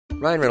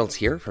Ryan Reynolds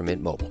here from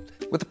Mint Mobile.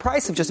 With the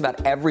price of just about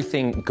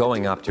everything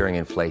going up during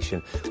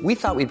inflation, we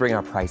thought we'd bring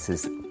our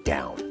prices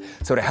down.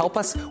 So to help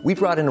us, we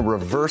brought in a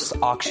reverse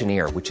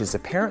auctioneer, which is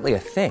apparently a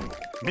thing.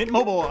 Mint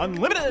Mobile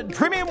Unlimited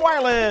Premium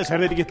Wireless. How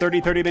to get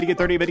 30, 30, bit to get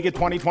 30, bit to get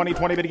 20, 20,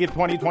 20, bit to get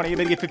 20, 20,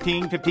 bit to get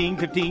 15, 15,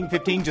 15,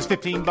 15, just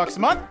 $15 a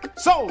month?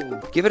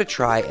 Sold! Give it a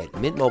try at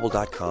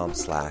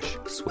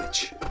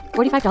mintmobile.com/switch.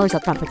 $45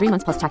 up front for 3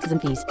 months plus taxes and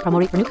fees. Promo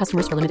rate for new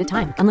customers for limited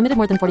time. Unlimited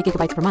more than 40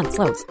 gigabytes per month.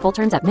 Slows full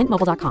terms at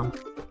mintmobile.com.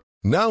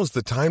 Now's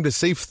the time to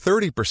save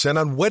 30%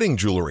 on wedding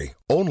jewelry,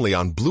 only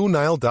on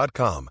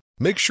BlueNile.com.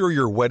 Make sure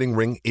your wedding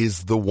ring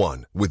is the one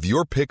with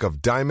your pick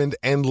of diamond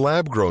and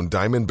lab-grown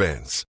diamond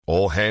bands,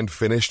 all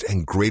hand-finished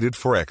and graded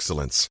for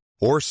excellence.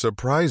 Or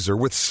surprise her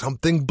with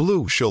something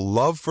blue she'll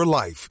love for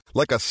life,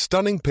 like a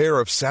stunning pair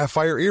of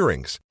sapphire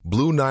earrings.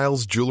 Blue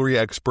Nile's jewelry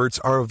experts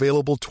are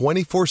available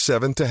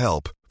 24/7 to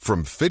help,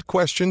 from fit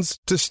questions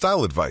to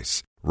style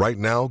advice. Right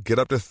now, get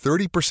up to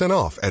 30%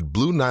 off at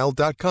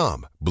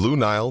BlueNile.com.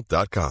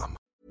 BlueNile.com.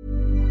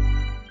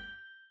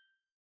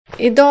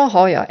 Idag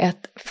har jag ett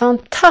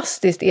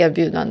fantastiskt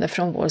erbjudande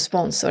från vår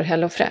sponsor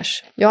HelloFresh.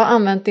 Jag har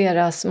använt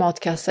deras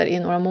matkassar i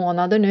några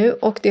månader nu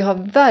och det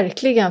har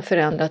verkligen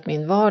förändrat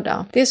min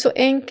vardag. Det är så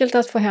enkelt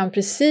att få hem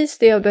precis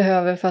det jag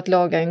behöver för att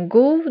laga en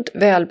god,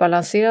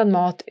 välbalanserad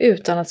mat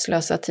utan att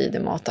slösa tid i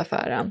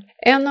mataffären.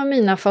 En av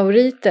mina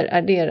favoriter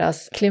är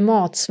deras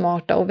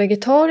klimatsmarta och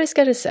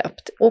vegetariska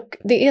recept och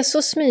det är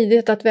så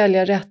smidigt att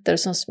välja rätter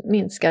som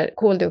minskar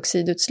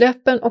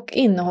koldioxidutsläppen och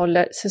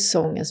innehåller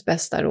säsongens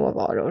bästa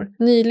råvaror.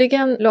 Nyligen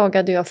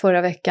lagade jag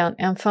förra veckan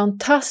en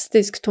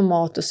fantastisk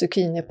tomat- och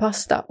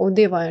zucchinipasta och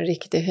det var en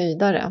riktig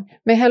höjdare.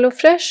 Med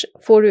HelloFresh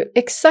får du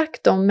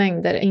exakt de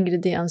mängder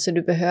ingredienser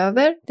du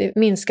behöver, det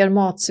minskar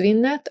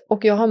matsvinnet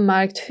och jag har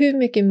märkt hur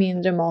mycket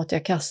mindre mat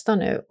jag kastar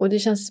nu och det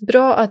känns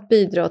bra att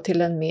bidra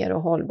till en mer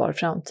och hållbar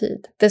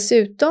framtid.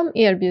 Dessutom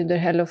erbjuder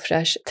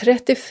HelloFresh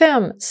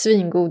 35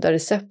 svingoda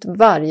recept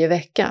varje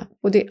vecka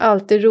och det är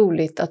alltid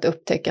roligt att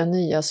upptäcka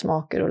nya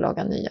smaker och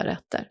laga nya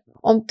rätter.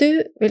 Om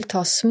du vill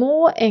ta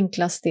små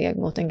enkla steg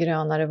mot en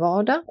grönare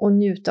vardag och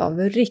njuta av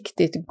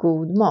riktigt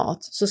god mat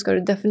så ska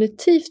du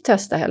definitivt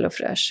testa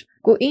HelloFresh.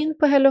 Gå in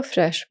på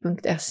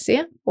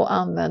hellofresh.se och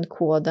använd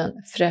koden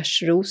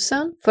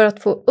FRESHROSEN för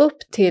att få upp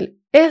till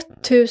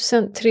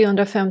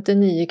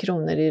 1359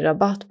 kronor i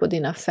rabatt på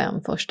dina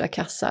 5 första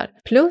kassar.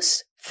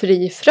 Plus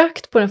fri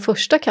frakt på den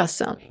första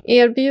kassen.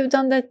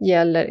 Erbjudandet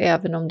gäller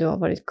även om du har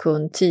varit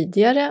kund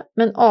tidigare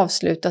men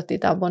avslutat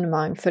ditt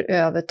abonnemang för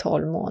över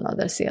 12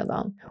 månader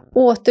sedan.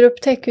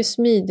 Återupptäck hur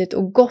smidigt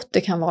och gott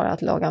det kan vara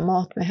att laga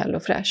mat med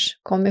HelloFresh.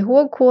 Kom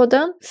ihåg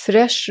koden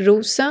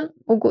FRESHROSEN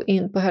och gå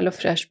in på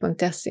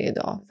hellofresh.se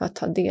idag för att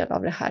ta del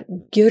av det här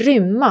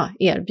grymma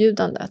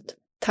erbjudandet.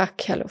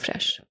 Tack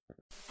HelloFresh!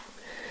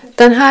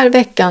 Den här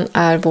veckan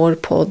är vår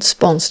podd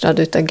sponsrad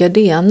utav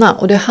Gardena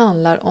och det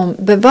handlar om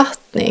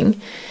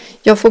bevattning.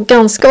 Jag får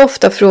ganska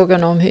ofta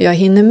frågan om hur jag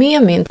hinner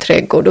med min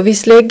trädgård och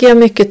visst lägger jag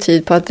mycket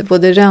tid på att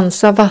både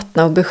rensa,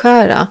 vattna och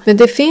beskära. Men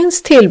det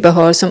finns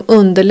tillbehör som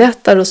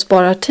underlättar och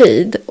sparar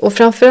tid och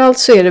framförallt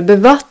så är det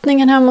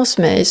bevattningen hemma hos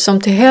mig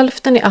som till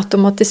hälften är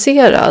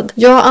automatiserad.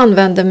 Jag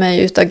använder mig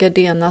utav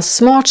Gardenas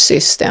Smart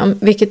System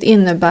vilket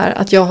innebär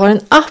att jag har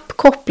en app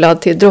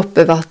kopplad till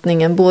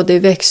droppbevattningen både i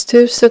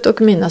växthuset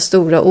och mina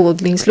stora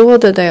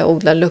odlingslådor där jag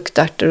odlar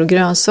luktärtor och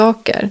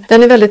grönsaker.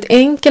 Den är väldigt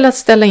enkel att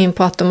ställa in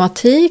på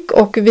automatik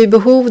och vid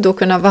behov då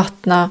kunna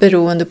vattna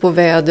beroende på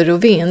väder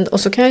och vind och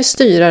så kan jag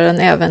styra den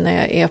även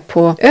när jag är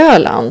på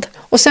Öland.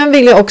 Och sen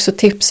vill jag också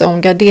tipsa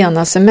om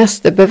Gardena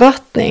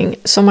semesterbevattning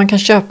som man kan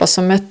köpa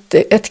som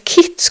ett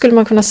kit skulle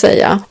man kunna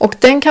säga. Och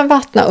den kan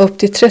vattna upp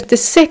till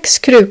 36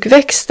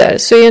 krukväxter.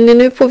 Så är ni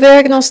nu på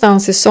väg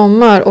någonstans i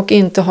sommar och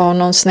inte har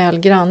någon snäll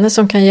granne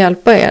som kan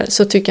hjälpa er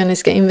så tycker jag ni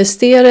ska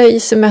investera i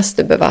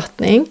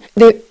semesterbevattning.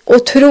 Det är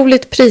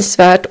otroligt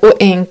prisvärt och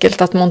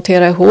enkelt att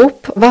montera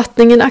ihop.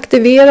 Vattningen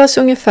aktiveras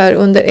ungefär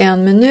under 1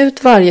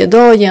 minut varje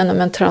dag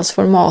genom en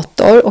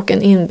transformator och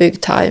en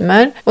inbyggd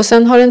timer. Och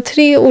sen har den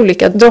 3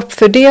 olika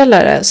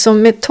droppfördelare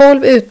som med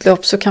 12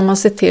 utlopp så kan man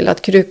se till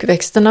att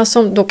krukväxterna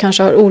som då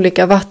kanske har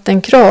olika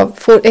vattenkrav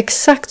får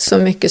exakt så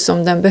mycket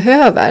som den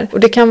behöver. Och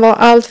det kan vara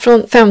allt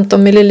från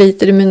 15 ml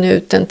i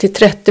minuten till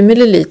 30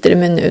 ml i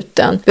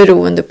minuten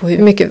beroende på hur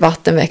mycket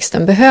vatten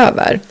växten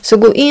behöver. Så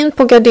gå in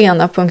på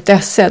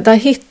gardena.se, där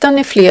hittar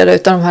ni flera av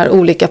de här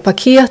olika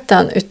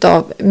paketen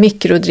utav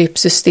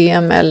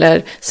mikrodrippsystem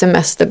eller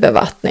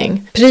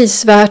semesterbevattning.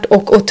 Prisvärt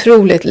och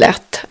otroligt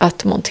lätt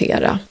att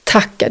montera.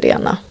 Tack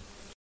Gardena!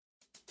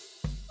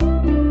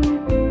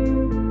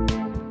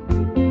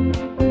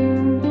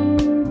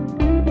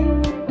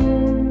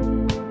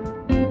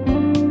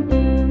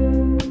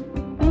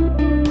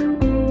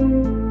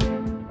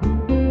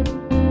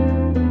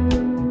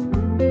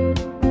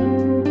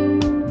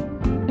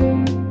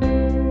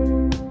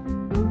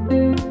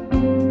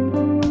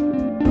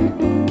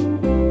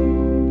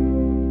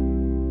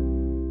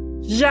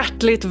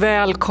 Hjärtligt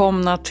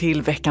välkomna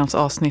till veckans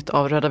avsnitt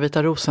av Röda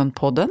Vita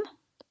Rosen-podden.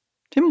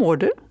 Hur mår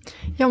du?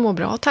 Jag mår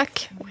bra,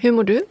 tack. Hur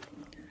mår du?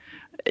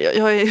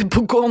 Jag är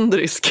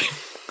hypokondrisk.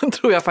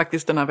 tror jag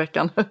faktiskt den här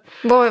veckan.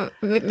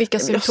 Vilka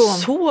symptom? Jag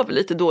sov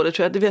lite dåligt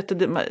tror jag. Du vet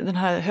den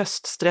här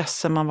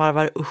höststressen, man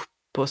varvar upp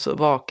och så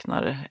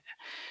vaknar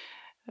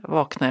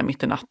jag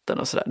mitt i natten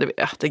och sådär.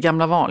 Det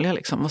gamla vanliga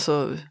liksom.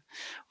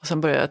 Och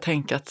sen började jag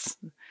tänka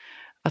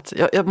att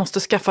jag måste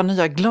skaffa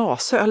nya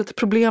glasögon. Jag har lite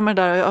problem med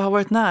det där. Jag har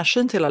varit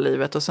närsynt hela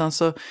livet och sen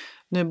så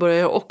nu börjar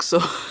jag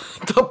också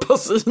tappa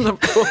synen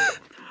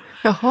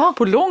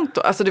på långt.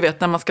 Alltså du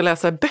vet när man ska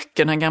läsa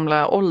böcker, den här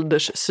gamla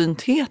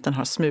ålderssyntheten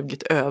har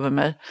smugit över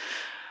mig.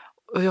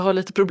 Och jag har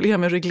lite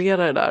problem med att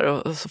reglera det där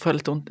och så får jag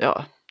lite ont,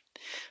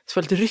 så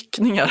får jag lite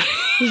ryckningar.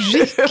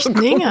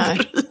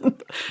 Ryckningar?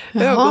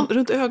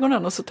 Runt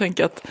ögonen och så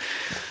tänker jag att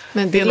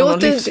men det är någon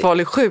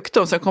livsfarlig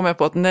sjukdom. Sen kommer jag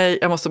på att nej,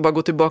 jag måste bara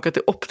gå tillbaka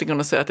till optikern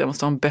och säga att jag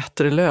måste ha en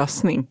bättre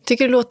lösning.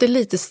 Tycker det låter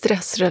lite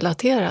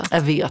stressrelaterat?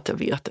 Jag vet.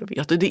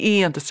 Och det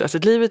är inte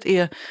stressigt. Livet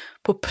är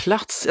på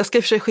plats. Jag ska i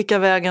och för sig skicka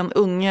iväg en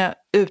unge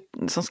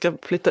som ska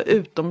flytta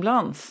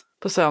utomlands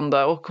på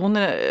söndag. Och hon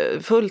är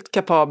fullt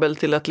kapabel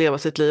till att leva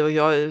sitt liv. Och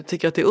jag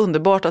tycker att det är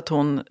underbart att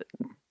hon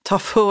tar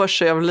för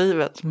sig av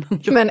livet.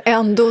 Men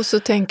ändå så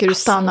tänker du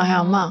stanna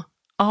hemma?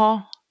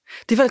 Ja.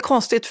 Det är väldigt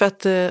konstigt för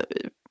att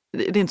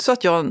det är inte så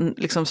att jag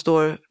liksom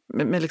står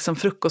med liksom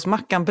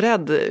frukostmackan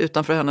bredd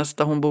utanför hennes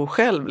där hon bor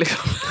själv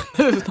liksom,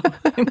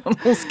 innan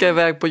hon ska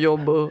iväg på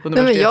jobb och universitet.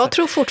 Nej, men jag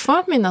tror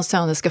fortfarande att mina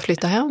söner ska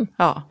flytta hem.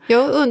 Ja.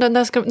 Jag undrar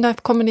när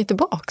kommer ni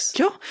tillbaks?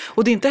 Ja,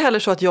 och det är inte heller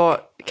så att jag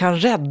kan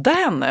rädda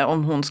henne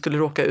om hon skulle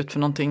råka ut för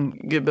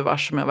någonting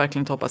gubevars som jag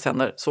verkligen inte hoppas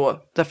händer så.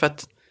 Därför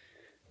att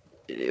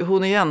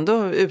hon är ju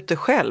ändå ute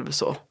själv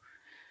så.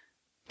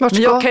 Men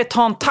jag kan ju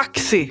ta en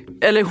taxi.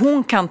 Eller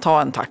hon kan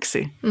ta en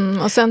taxi.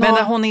 Och sen men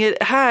när hon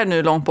är här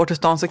nu långt bort i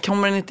stan så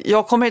kommer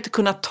jag kommer inte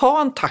kunna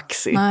ta en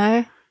taxi.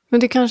 Nej, men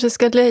du kanske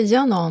ska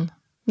leja någon.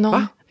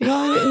 Va?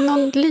 Ja,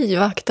 någon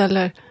livvakt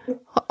eller...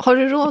 Har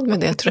du råd med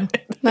det tror du?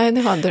 Nej,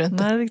 det hade du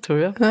inte. Nej, det tror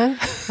jag. Nej.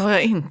 Det har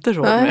jag inte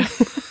råd med.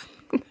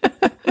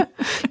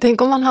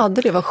 Tänk om man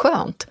hade det, var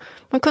skönt.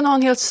 Man kunde ha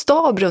en hel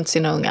stab runt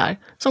sina ungar.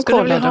 Skulle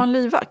du vilja ha en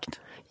livvakt?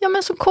 Ja,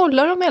 men så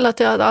kollar de hela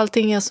tiden att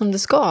allting är som det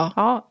ska.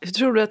 Ja, hur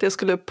tror du att det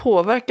skulle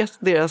påverka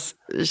deras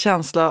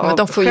känsla av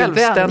de får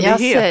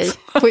självständighet?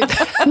 Får ju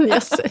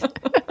vänja sig.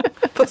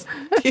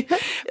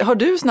 Har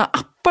du såna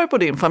appar på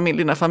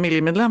dina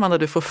familjemedlemmar där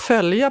du får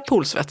följa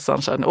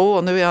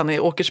poolsvetsaren? Nu är han i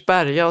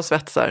Åkersberga och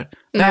svetsar.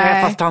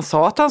 Nej, fast han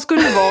sa att han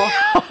skulle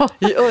vara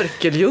i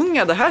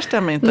Örkelljunga. Det här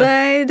stämmer inte.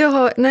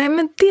 Nej,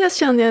 men det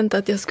känner jag inte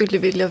att jag skulle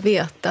vilja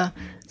veta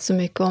så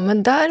mycket om.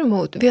 Men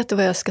däremot, vet du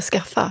vad jag ska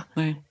skaffa?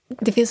 Nej.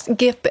 Det finns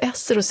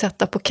GPSer att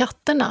sätta på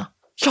katterna.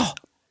 Ja!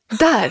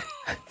 Där!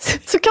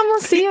 Så kan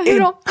man se hur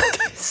de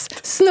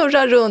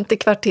snurrar runt i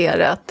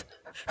kvarteret.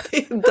 Det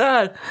är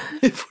där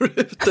vi får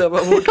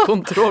utöva vårt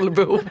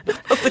kontrollbehov.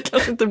 Fast det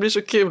kanske inte blir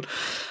så kul.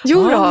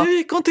 Jo då. Nu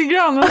gick hon till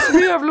grannens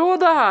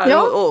brevlåda här.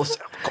 Ja. Och så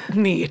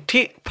kom ner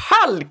till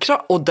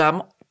pallkran. Och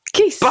där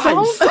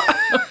kissar.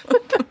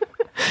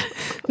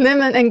 Nej,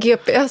 men en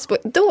GPS på...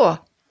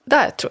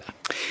 Där tror jag.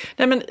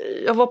 Nej, men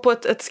jag var på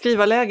ett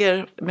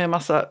skrivarläger med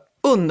massa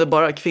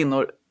underbara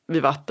kvinnor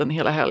vid vatten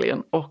hela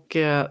helgen. Och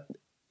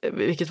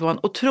vilket var en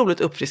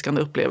otroligt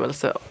uppfriskande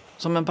upplevelse.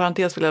 Som en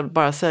parentes vill jag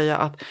bara säga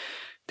att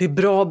det är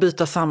bra att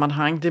byta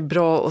sammanhang. Det är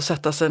bra att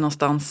sätta sig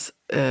någonstans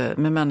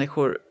med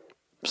människor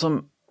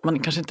som man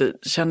kanske inte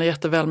känner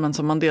jätteväl men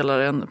som man delar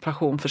en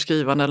passion för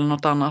skrivande eller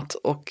något annat.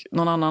 Och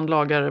någon annan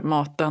lagar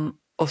maten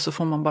och så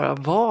får man bara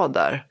vara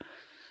där.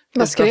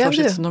 Vad skrev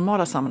du?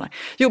 Normala sammanhang.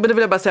 Jo, men det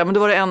vill jag bara säga. Men då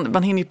var det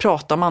man hinner ju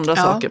prata om andra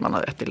saker. Man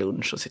har ätit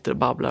lunch och sitter och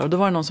babblar. Och då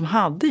var det någon som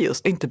hade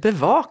just, inte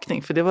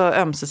bevakning, för det var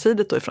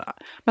ömsesidigt då ifrån.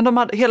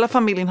 Men hela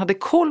familjen hade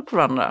koll på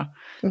varandra.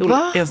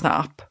 I en sån här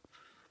app.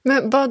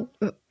 Men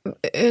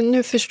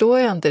nu förstår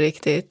jag inte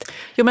riktigt.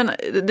 Jo, men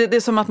det är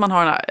som att man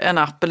har en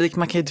app.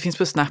 Eller det finns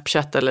på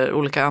Snapchat eller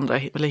olika andra.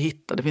 Eller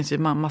Hitta. Det finns ju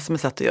massor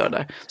med sätt att göra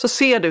där. Så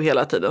ser du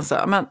hela tiden så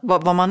här, men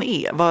vad man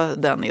är.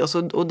 Vad den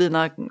är. Och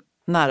dina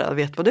nära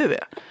vet vad du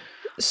är.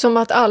 Som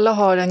att alla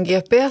har en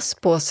GPS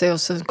på sig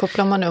och så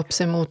kopplar man upp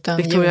sig mot en...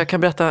 Victoria, jag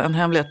kan berätta en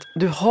hemlighet.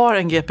 Du har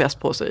en GPS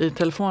på sig i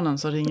telefonen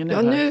så ringer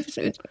nu.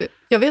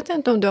 Jag vet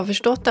inte om du har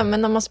förstått det,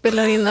 men när man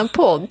spelar in en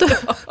podd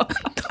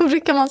då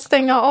brukar man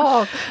stänga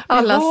av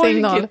alla signaler.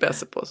 Jag har en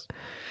GPS på sig.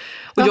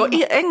 Och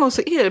en gång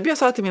så erbjöd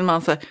jag till min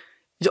man så här,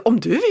 om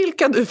du vill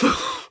kan du få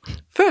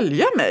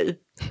följa mig.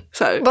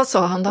 Så här. Vad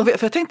sa han då? För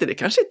jag tänkte det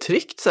kanske är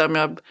tryggt så här, om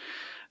jag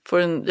får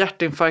en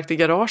hjärtinfarkt i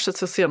garaget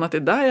så ser man att det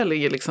är där jag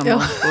ligger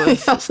liksom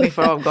och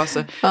sniffar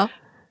avgaser. Ja.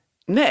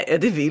 Nej,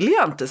 det vill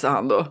jag inte, sa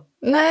han då.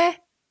 Nej,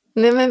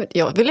 men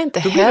jag vill inte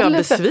heller... Då blev jag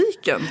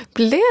besviken.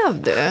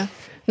 Blev du?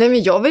 Nej,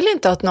 men jag vill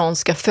inte att någon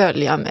ska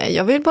följa mig.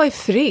 Jag vill vara i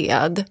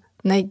fred.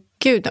 Nej,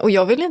 gud. Och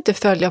jag vill inte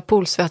följa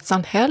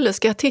poolsvetsan heller.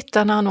 Ska jag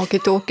titta när han åker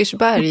till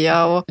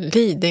Åkersberga och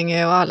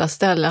Lidingö och alla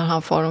ställen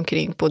han far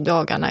omkring på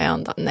dagarna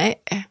ända? Nej,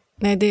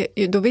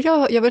 då vill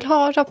jag vill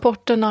ha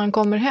rapporten när han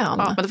kommer hem.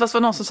 Ja, men det var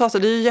någon som sa så,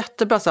 det är ju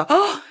jättebra så här,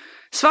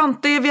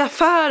 Svante är vid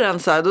affären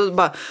så här, då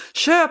bara,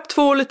 köp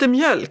 2 liter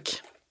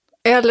mjölk.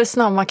 Eller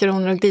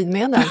snabbmakaroner och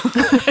glidmedel.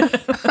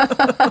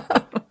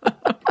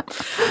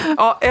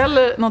 Ja,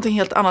 eller någonting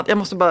helt annat. Jag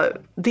måste bara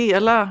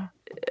dela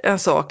en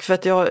sak. För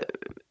att jag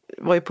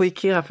var ju på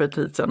Ikea för en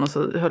tid sedan och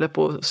så höll jag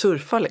på att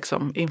surfa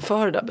liksom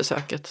inför det där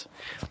besöket.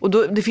 Och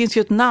då, det finns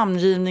ju ett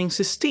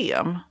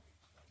namngivningssystem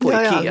på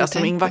Ikea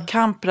som Ingvar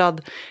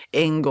Kamprad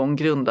en gång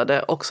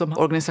grundade och som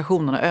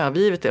organisationen har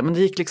övergivit det. Men det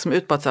gick liksom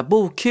ut på att så här,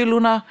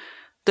 bokhyllorna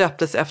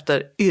döptes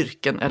efter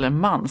yrken eller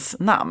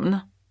mansnamn.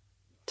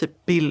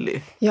 Typ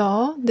Billy.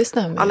 Ja, det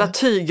stämmer. Alla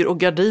tyger och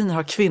gardiner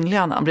har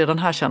kvinnliga namn. Redan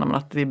här känner man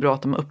att det är bra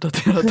att de är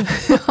uppdaterade.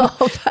 Ja,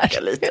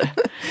 verkligen. Lite.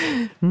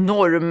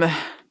 Norm.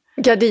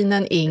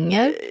 Gardinen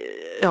Inger.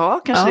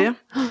 Ja, kanske det.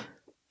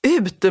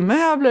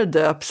 Utemöbler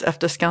döps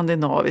efter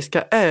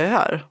skandinaviska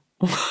öar.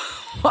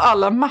 Och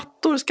alla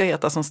mattor ska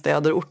heta som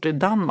städer och orter i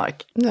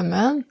Danmark.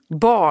 Nämen.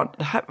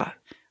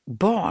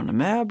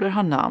 Barnmöbler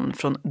har namn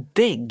från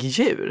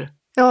däggdjur.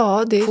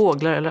 Ja, det...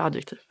 Fåglar eller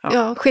adjektiv.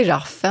 Ja,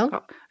 giraffen.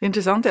 Ja. Det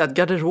intressanta är att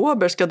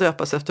garderober ska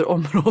döpas efter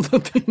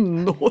området i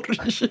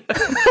Norge.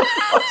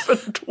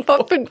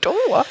 Varför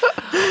då?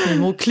 Vi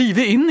må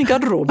kliva in i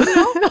garderoben.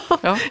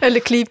 Ja. Eller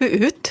kliva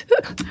ut.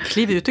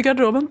 Kliva ut i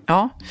garderoben,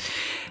 ja.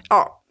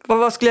 Ja,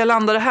 vad skulle jag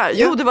landa det här?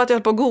 Jo, det var att jag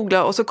höll på att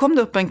googla och så kom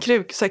det upp en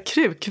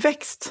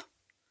krukväxt.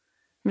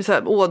 Med så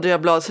här ådriga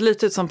blad, ser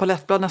lite ut som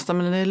palettblad nästan,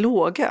 men den är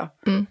låga.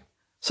 Mm.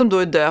 Som då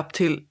är döpt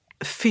till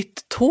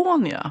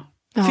Fittonia.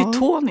 Ja.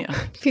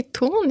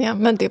 Fittonia,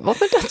 men det var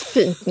väl ett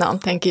fint namn,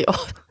 tänker jag,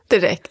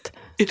 direkt.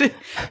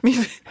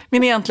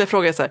 Min egentliga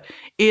fråga är så här,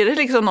 är det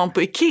liksom någon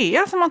på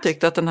Ikea som har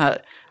tyckt att den här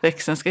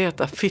växten ska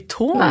heta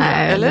Fittonia?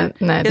 Nej, eller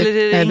är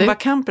det Ingvar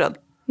Kamprad?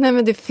 Nej,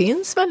 men det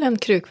finns väl en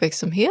krukväxt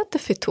som heter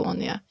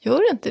Fittonia. Gör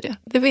det inte det?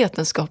 Det är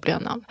vetenskapliga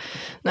namn.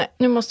 Nej,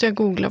 nu måste jag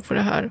googla på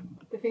det här.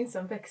 Det finns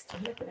en växt som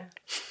heter det.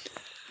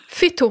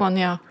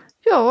 Fittonia,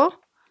 ja,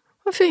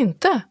 varför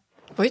inte?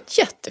 Det var ett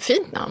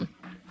jättefint namn.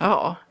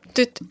 Ja.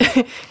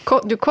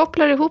 Du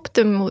kopplar ihop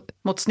det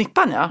mot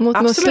snippan, ja. Mot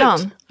absolut.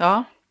 Musslan.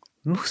 Ja.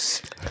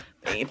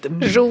 Nej, inte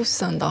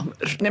rosen då.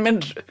 Nej,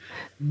 men...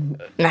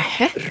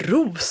 Nej.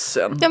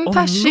 Rosen. Ja, men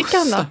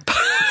persikan då.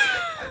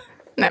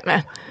 Nej,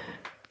 men...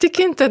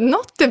 Tycker inte att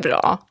något är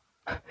bra.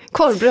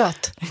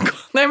 Korvbröt.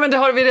 Nej, men det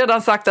har vi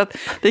redan sagt att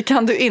det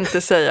kan du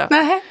inte säga.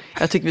 Nej.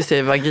 Jag tycker vi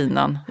säger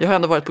vaginan. Jag har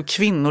ändå varit på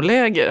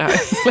kvinnoläger här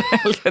hela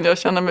helgen. Jag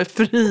känner mig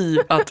fri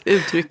att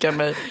uttrycka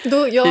mig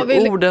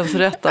i ordens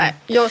rätta. Nej,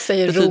 jag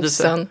säger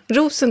betydelse. Rosen.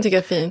 Rosen tycker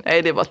jag är fint.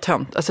 Nej, det var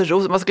tömt. Alltså,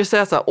 man skulle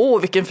säga så här,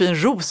 åh vilken fin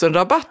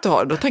rosenrabatt du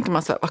har. Då tänker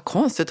man så här, vad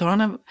konstigt, har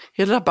han en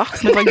hel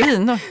rabatt med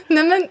vagina?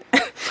 Nej, men...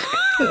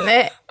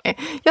 Nej,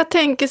 jag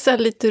tänker så här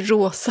lite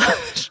rosa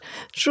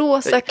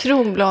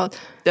kronblad.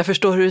 Jag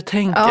förstår hur du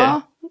tänker.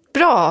 Ja,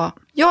 bra.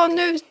 Ja,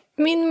 nu,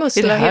 min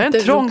mussla heter... Är det här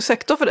en trång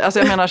sektor för det? Alltså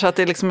jag menar så att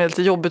det liksom är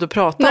lite jobbigt att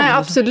prata om. Nej,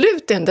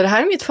 absolut inte. Det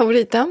här är mitt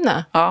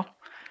favoritämne. Ja.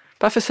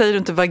 Varför säger du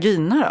inte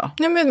vagina då?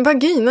 Nej, men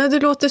vagina, det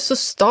låter så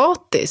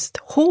statiskt,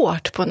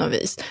 hårt på något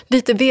vis.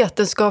 Lite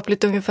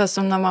vetenskapligt, ungefär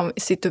som när man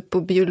sitter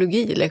på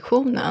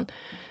biologilektionen.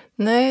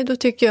 Nej, då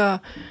tycker jag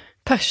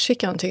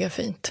persikan tycker jag är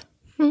fint.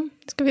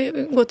 Ska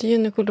vi gå till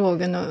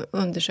gynekologen och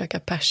undersöka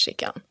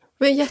persikan?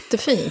 Det är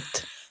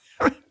jättefint.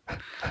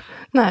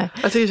 Nej.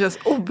 Jag tycker det känns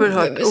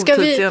oerhört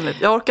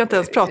otidsenligt. Jag orkar inte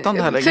ens prata om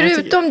det här längre.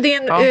 Förutom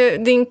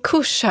din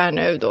kurs här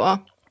nu då.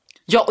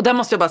 Ja, och där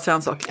måste jag bara säga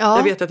en sak. Ja.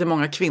 Jag vet att det är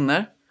många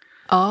kvinnor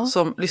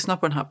som lyssnar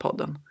på den här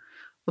podden.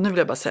 Och nu vill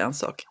jag bara säga en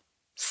sak.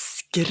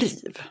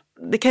 Skriv.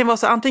 Det kan ju vara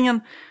så,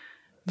 antingen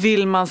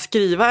vill man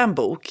skriva en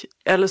bok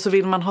eller så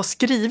vill man ha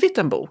skrivit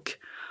en bok.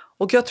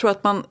 Och jag tror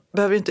att man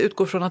behöver inte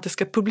utgå från att det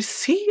ska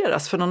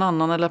publiceras för någon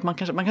annan. Eller att man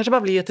kanske bara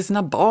vill ge till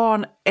sina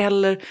barn.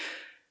 Eller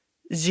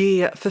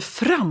ge för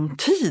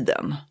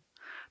framtiden.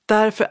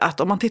 Därför att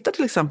om man tittar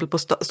till exempel på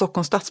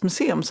Stockholms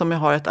stadsmuseum. Som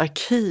har ett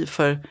arkiv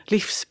för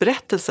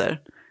livsberättelser.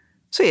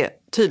 Så är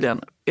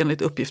tydligen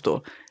enligt uppgift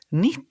då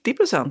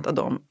 90% av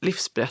de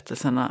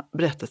livsberättelserna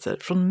berättelser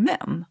från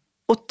män.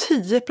 Och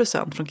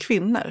 10% från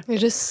kvinnor. Är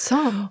det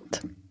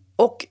sant?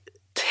 Och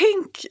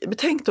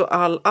betänk då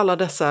alla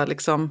dessa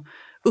liksom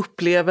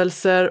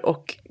upplevelser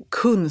och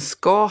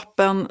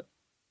kunskapen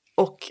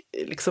och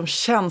liksom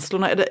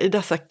känslorna i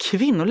dessa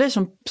kvinnoliv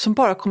som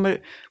bara kommer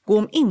gå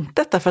om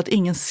intet därför att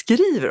ingen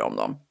skriver om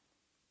dem.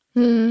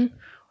 Mm.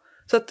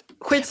 Så att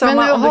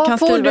skitsamma om du kan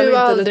skriva eller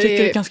inte, eller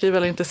tycker du kan skriva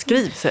eller inte,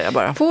 skriv säger jag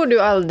bara. Får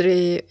du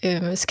aldrig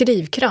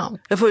skrivkram?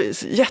 Jag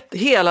får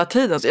hela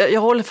tiden.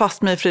 Jag håller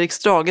fast med Fredrik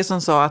Strage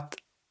som sa att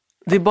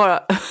det är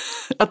bara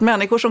att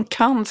människor som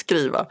kan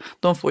skriva,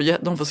 de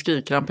får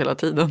skrivkramp hela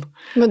tiden.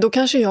 Men då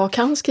kanske jag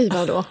kan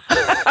skriva då.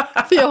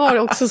 För jag har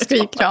också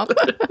skrivkramp.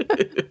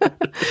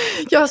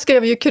 Jag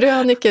skrev ju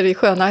kröniker i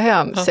Sköna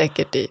hem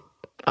säkert i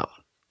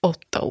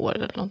 8 år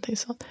eller någonting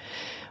sånt.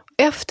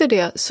 Efter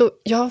det så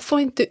jag får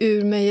inte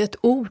ur mig ett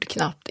ord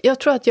knappt. Jag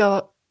tror att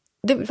jag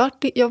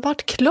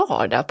vart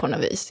klar där på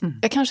något vis. Mm.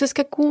 Jag kanske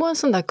ska gå en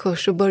sån där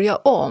kurs och börja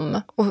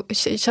om och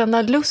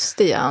känna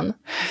lust igen.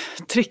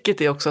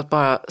 Tricket är också att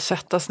bara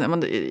sättas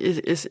ner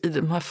i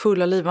de här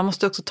fulla liv. Man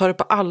måste också ta det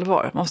på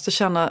allvar. Man måste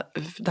känna,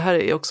 det här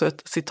är också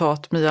ett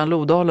citat Mia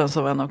Lodalen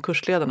som var en av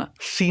kursledarna.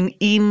 Sin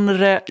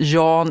inre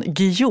Jan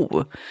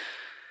Guillou.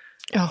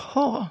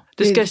 Jaha.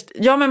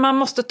 Ja, men man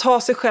måste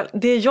ta sig själv.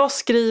 Det jag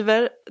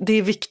skriver, det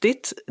är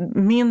viktigt.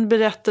 Min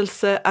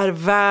berättelse är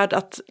värd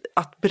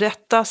att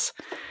berättas.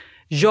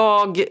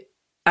 Jag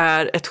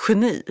är ett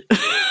geni.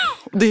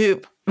 Det är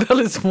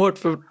väldigt svårt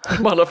för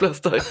de allra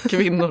flesta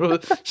kvinnor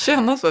att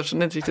känna så, eftersom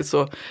det inte är riktigt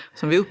så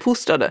som vi är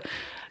uppfostrade.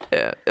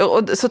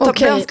 Så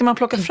den ska man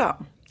plocka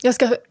fram.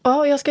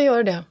 Jag ska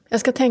göra det. Jag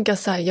ska tänka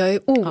så här, jag är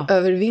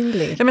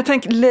oövervinnlig. Ja, men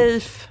tänk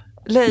Leif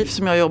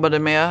som jag jobbade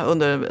med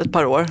under ett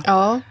par år.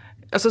 Ja.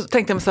 Alltså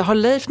tänkte jag mig så här, har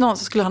Leif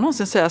skulle han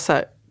någonsin säga så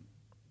här,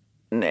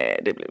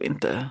 nej, det blev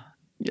inte,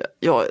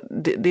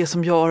 det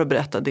som jag har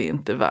berättat, det är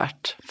inte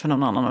värt för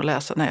någon annan att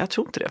läsa. Nej, jag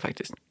tror inte det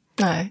faktiskt.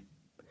 Nej.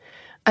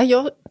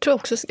 Jag tror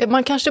också,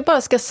 man kanske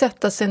bara ska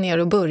sätta sig ner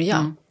och börja.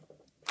 Mm.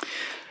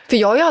 För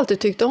jag har ju alltid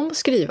tyckt om att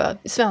skriva.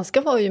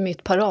 Svenska var ju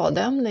mitt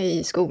paradämne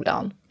i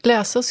skolan.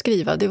 Läsa och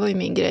skriva, det var ju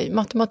min grej.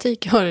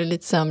 Matematik har det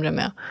lite sämre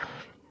med.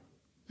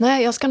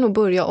 Nej, jag ska nog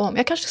börja om.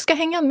 Jag kanske ska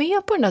hänga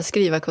med på den där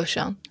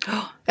skrivarkursen.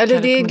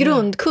 Eller det är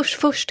grundkurs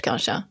först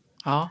kanske.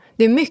 Ja.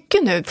 Det är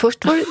mycket nu.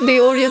 Först var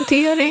det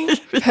orientering,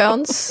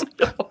 höns,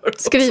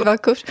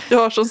 skrivarkurs. Jag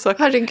har som sagt,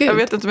 herregud. Jag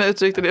vet inte om jag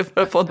uttryckte det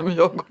förra podden, men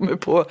jag kommer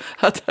på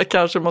att jag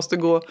kanske måste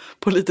gå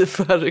på lite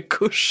färre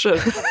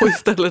kurser och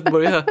istället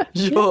börja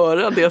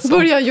göra det som...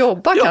 Börja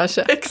jobba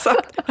kanske.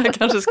 Exakt. Jag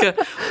kanske ska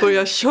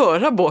börja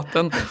köra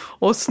båten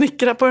och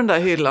snickra på den där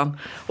hyllan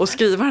och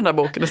skriva den där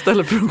boken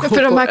istället för att gå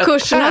för de här på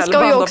kurserna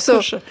ska ju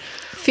också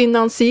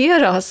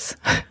finansieras.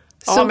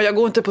 Ja, men jag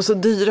går inte på så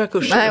dyra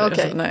kurser. Nej,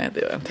 okay. Nej,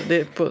 det gör jag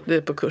inte. Det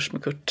är på kurs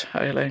med Kurt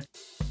här hela.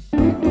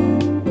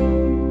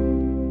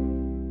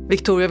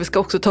 Victoria, vi ska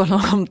också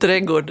tala om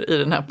trädgård i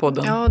den här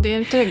podden. Ja, det är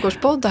en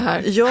trädgårdspodd det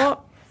här.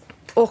 Ja,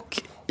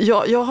 och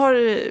jag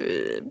har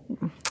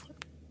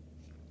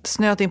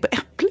snöat in på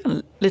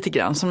äpplen lite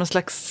grann som en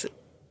slags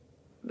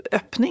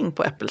öppning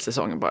på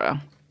äppelsäsongen bara.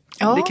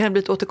 Ja. Det kan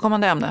bli ett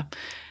återkommande ämne.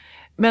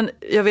 Men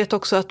jag vet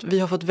också att vi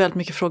har fått väldigt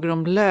mycket frågor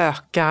om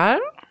lökar.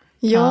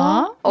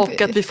 Ja.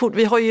 Och att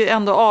vi har ju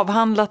ändå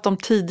avhandlat de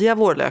tidiga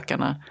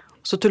vårlökarna.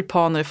 Så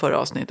tulpaner i förra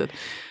avsnittet.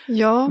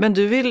 Ja. Men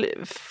du vill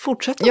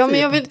fortsätta? Ja,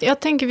 men jag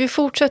tänker vi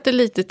fortsätter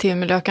lite till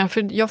med lökan.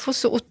 För jag får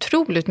så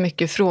otroligt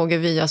mycket frågor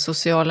via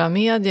sociala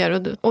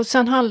medier. Och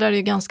sen handlar det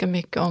ju ganska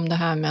mycket om det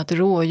här med att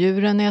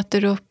rådjuren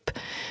äter upp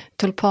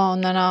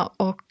tulpanerna.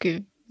 Och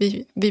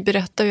vi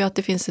berättar ju att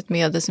det finns ett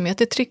medel som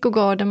heter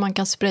Trichogarden man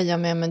kan spraya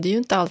med. Men det är ju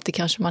inte alltid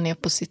kanske man är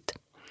på sitt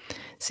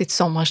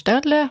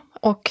sommarställe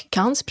och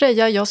kan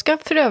spraya. Jag ska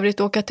för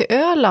övrigt åka till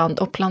Öland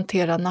och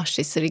plantera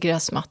narcisser i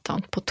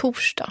gräsmattan på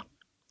torsdag.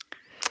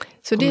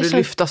 Så kommer du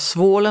lyfta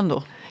svålen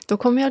då? Då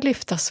kommer jag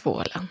lyfta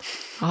svålen.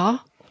 Ja.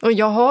 Och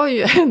jag har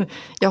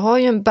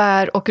ju en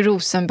bär- och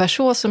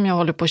rosenbärsås som jag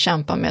håller på att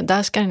kämpa med.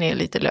 Där ska det ner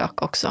lite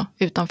lök också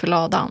utanför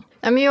ladan.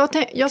 Men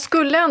jag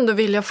skulle ändå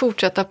vilja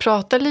fortsätta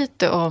prata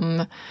lite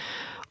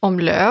om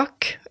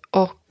lök.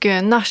 Och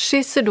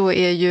narcisser då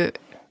är ju,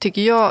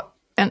 tycker jag,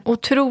 en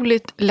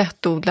otroligt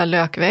lättodlad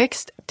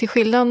lökväxt. Till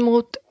skillnad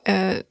mot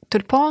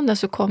tulpaner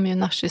så kommer ju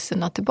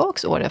narcisserna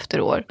tillbaks år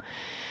efter år.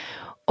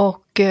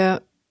 Och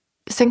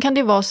sen kan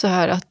det vara så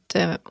här att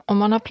om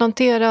man har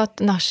planterat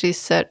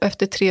narcisser och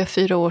efter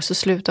 3-4 år så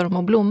slutar de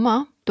att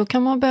blomma. Då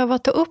kan man behöva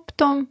ta upp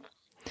dem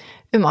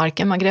ur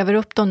marken. Man gräver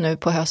upp dem nu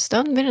på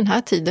hösten vid den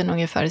här tiden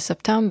ungefär i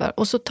september.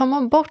 Och så tar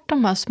man bort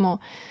de här små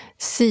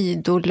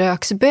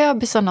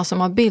sidolöksbebisarna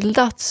som har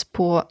bildats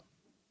på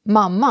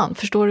mamman,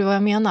 förstår du vad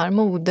jag menar?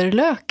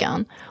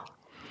 Moderlöken.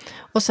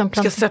 Och sen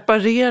ska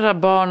separera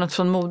barnet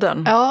från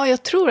modern. Ja,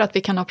 jag tror att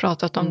vi kan ha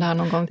pratat om det här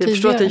någon gång tidigare. Jag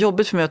förstår att det är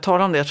jobbigt för mig att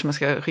tala om det eftersom jag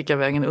ska skicka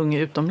iväg en unge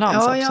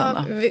utomlands också.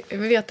 Ja,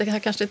 vi vet det här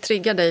kanske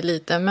triggar dig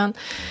lite.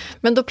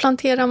 Men då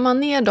planterar man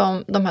ner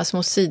de här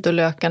små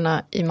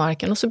sidolökarna i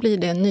marken och så blir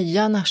det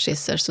nya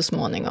narcisser så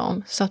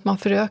småningom. Så att man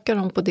förökar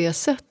dem på det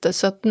sättet.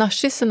 Så att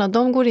narcisserna,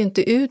 de går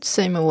inte ut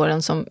sig med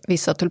åren som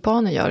vissa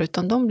tulpaner gör,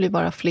 utan de blir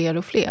bara fler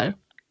och fler.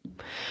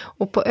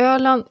 Och på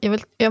Öland,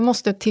 jag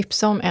måste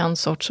tipsa om en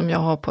sort som jag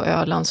har på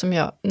Öland.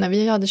 När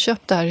vi hade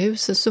köpt det här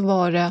huset så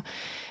var det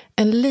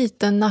en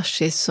liten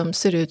narciss som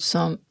ser ut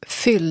som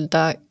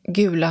fyllda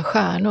gula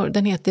stjärnor.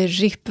 Den heter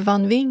Rip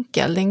van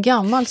Winkle, det är en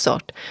gammal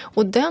sort.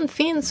 Och den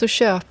finns att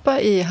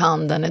köpa i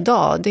handeln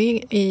idag. Det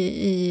är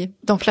i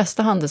de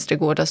flesta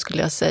handelsträdgårdar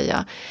skulle jag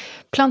säga.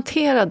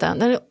 Plantera den,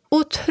 den är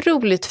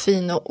otroligt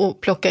fin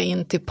att plocka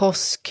in till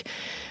påsk.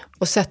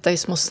 Och sätta i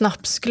små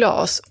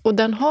snapsglas. Och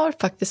den har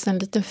faktiskt en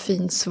liten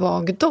fin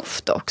svag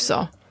doft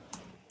också.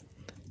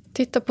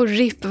 Titta på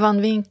Rip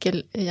van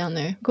Winkle igen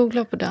nu.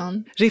 Googla på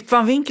den. Rip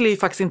van Winkle är ju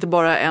faktiskt inte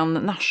bara en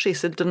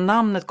narciss.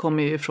 Namnet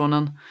kommer ju från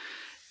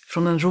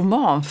en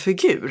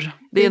romanfigur.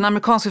 Det är en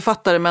amerikansk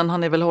författare, men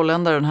han är väl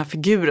holländare, den här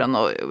figuren.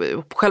 Och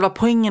själva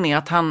poängen är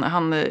att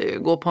han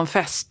går på en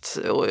fest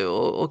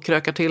och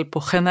krökar till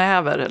på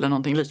Genever eller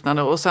någonting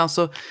liknande. Och sen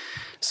så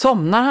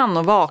somnar han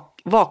och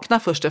vaknar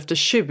först efter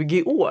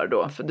 20 år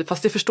då.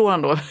 Fast det förstår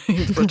han då,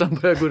 inte först han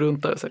börjar gå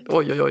runt där och säger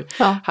oj,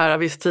 här har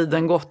visst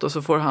tiden gått och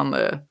så får han,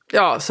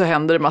 så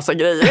händer det massa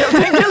grejer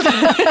helt enkelt.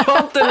 Jag har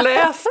inte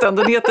läst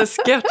den heter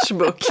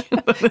Sketchbook.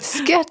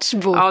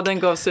 Sketchbook? Ja, den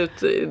gavs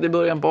ut i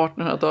början på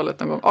 1800-talet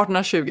någon gång,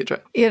 1820 tror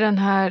jag. Är den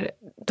här,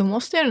 då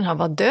måste ju den här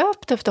vara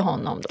döpt efter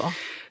honom då?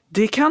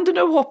 Det kan du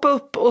nog hoppa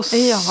upp och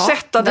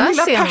sätta den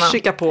lilla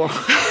persika på.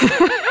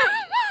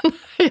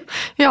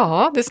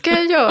 Ja, det ska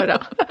jag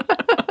göra.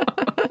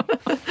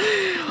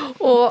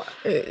 och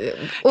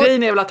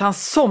grejen är väl att han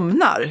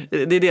somnar,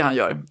 det är det han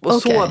gör. Och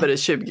sover i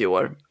 20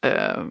 år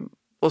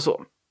och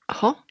så.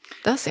 Jaha,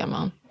 där ser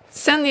man.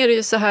 Sen är det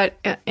ju så här,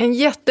 en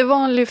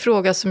jättevanlig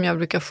fråga som jag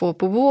brukar få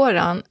på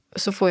våren,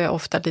 så får jag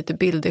ofta lite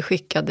bilder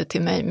skickade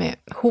till mig med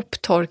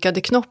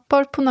hoptorkade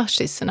knoppar på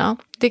narcisserna.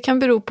 Det kan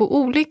bero på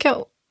olika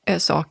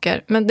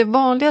saker, men det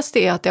vanligaste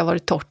är att det har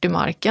varit torrt i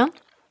marken.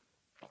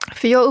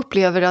 För jag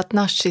upplever att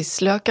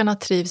narcisslökarna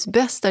trivs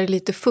bäst där det är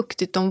lite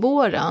fuktigt om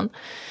våren.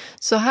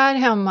 Så här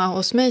hemma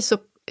hos mig så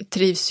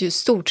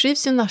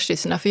stortrivs ju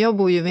narcisserna, för jag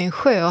bor ju vid en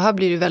sjö och här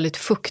blir det väldigt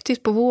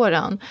fuktigt på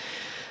våren.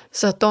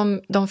 Så att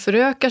de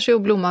förökar sig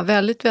och blommar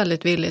väldigt,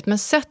 väldigt villigt. Men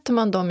sätter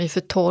man dem i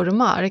för torr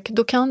mark,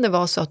 då kan det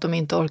vara så att de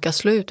inte orkar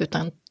slå ut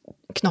utan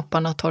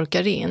knopparna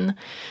torkar in.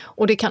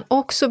 Och det kan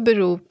också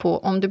bero på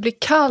om det blir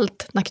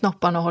kallt när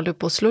knopparna håller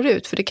på att slå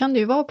ut, för det kan det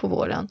ju vara på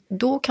våren.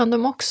 Då kan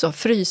de också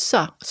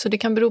frysa, så det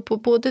kan bero på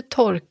både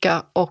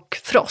torka och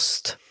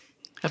frost.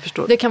 Jag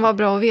förstår. Det kan vara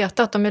bra att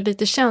veta att de är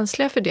lite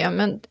känsliga för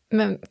det,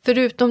 men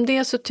förutom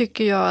det så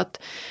tycker jag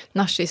att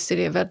narcisser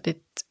är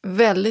väldigt,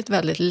 väldigt,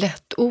 väldigt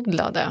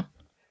lättodlade.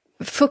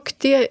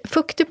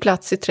 Fuktig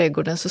plats i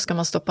trädgården så ska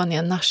man stoppa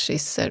ner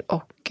narcisser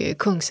och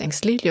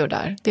kungsängsliljor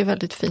där. Det är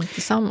väldigt fint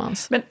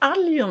tillsammans. Men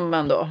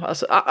allium då?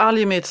 Alltså,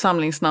 allium är ett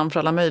samlingsnamn för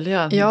alla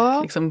möjliga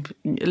liksom,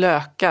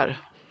 lökar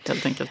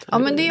helt enkelt. Ja,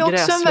 men det är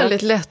också en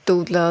väldigt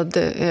lättodlad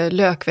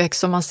lökväxt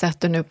som man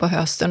sätter nu på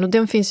hösten. Och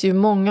den finns ju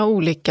många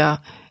olika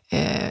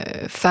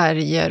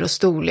färger och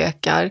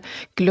storlekar.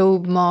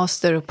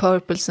 Globemaster och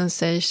Purple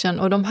Sensation.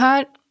 Och de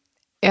här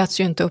äts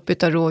ju inte upp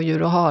utav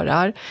rådjur och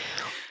harar.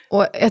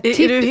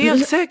 Är du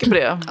helt säker på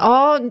det?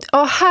 Ja,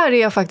 här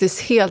är jag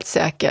faktiskt helt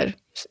säker.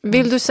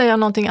 Vill du säga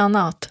någonting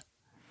annat?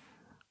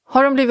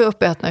 Har de blivit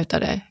uppätna utav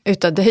dig?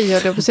 Utav dig,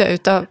 jag höll på att säga,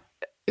 utav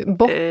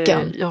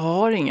bocken? Jag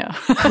har inga.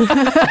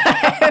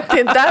 Det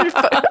är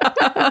därför.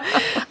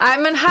 Nej,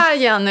 men här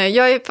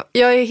Jenny,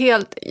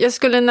 jag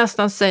skulle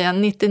nästan säga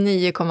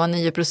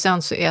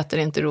 99,9% så äter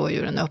inte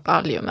rådjuren upp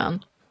alliumen.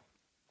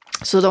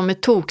 Så de är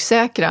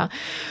toksäkra.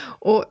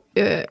 Och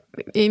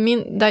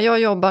där jag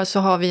jobbar så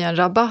har vi en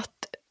rabatt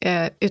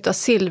utav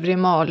silvrig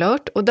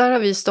malört, och där har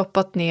vi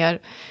stoppat ner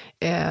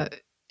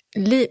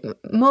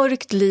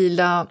mörkt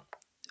lila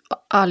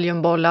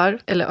alliumbollar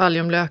eller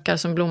alliumlökar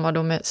som blommar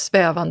då med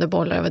svävande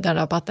bollar över den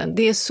rabatten.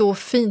 Det är så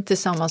fint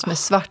tillsammans med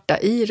svarta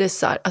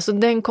irisar. Alltså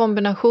den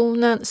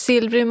kombinationen,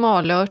 silvrig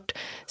malört,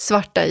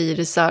 svarta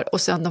irisar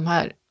och sen de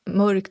här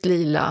mörkt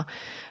lila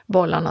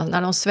bollarna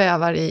när de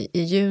svävar i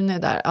juni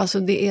där. Alltså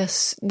det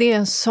är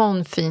en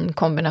sån fin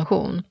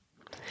kombination.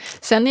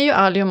 Sen är ju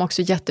allium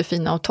också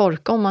jättefina att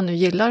torka om man nu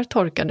gillar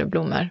torkade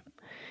blommor.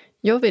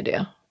 Gör vi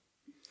det?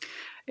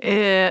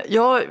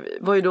 Jag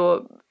var ju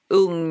då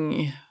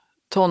ung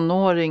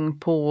tonåring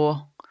på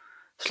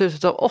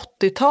slutet av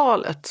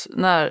 80-talet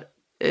när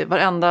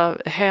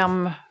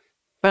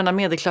varenda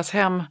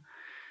medelklasshem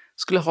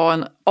skulle ha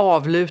en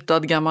avlutad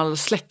gammal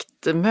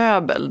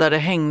släktmöbel där det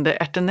hängde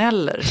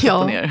ärteneller.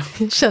 Ja, ner.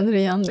 Jag känner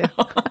igen det.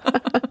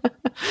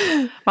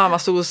 Mamma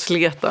stod och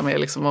sleta med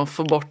liksom att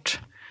få bort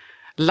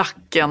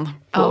lacken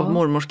på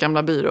mormors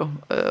gamla byrå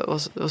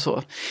och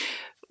så.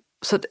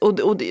 Så att,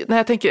 när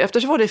jag tänker efter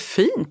så var det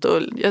fint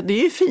och det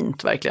är ju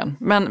fint verkligen.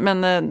 Men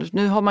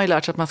nu har man ju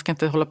lärt sig att man ska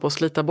inte hålla på och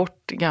slita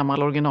bort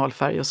gammal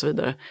originalfärg och så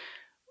vidare.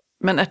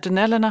 Men är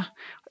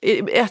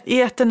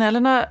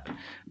ärtenellerna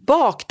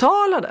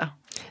baktalade?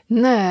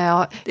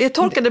 Nej. Det är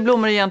torkade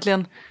blommor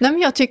egentligen. Nej,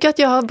 men jag tycker att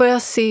jag har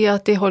börjat se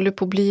att det håller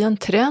på att bli en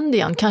trend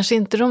igen. Kanske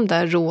inte de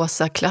där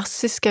rosa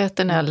klassiska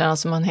ärtenellerna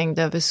som man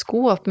hängde över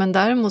skåp. Men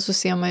däremot så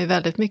ser man ju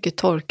väldigt mycket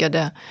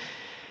torkade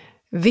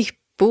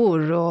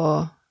vippor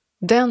och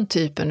den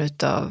typen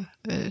av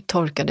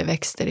torkade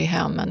växter i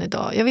hemmen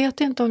idag. Jag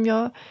vet inte om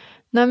jag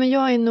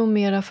är nog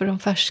mera för de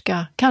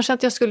färska. Kanske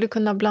att jag skulle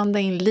kunna blanda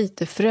in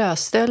lite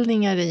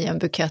fröställningar i en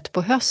bukett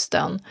på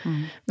hösten.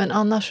 Mm. Men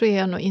annars så är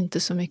jag nog inte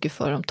så mycket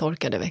för de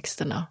torkade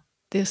växterna.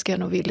 Det ska jag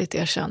nog villigt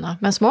erkänna.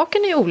 Men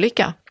smaken är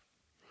olika.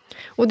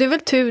 Och det är väl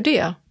tur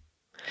det.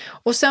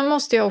 Och sen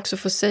måste jag också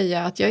få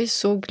säga att jag är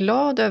så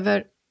glad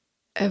över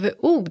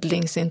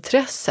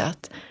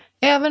odlingsintresset.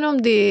 Även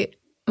om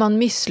man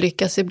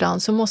misslyckas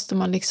ibland så måste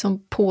man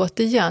liksom på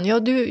det igen.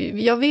 Ja,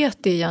 jag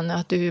vet det igen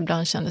att du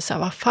ibland känner så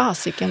här, vad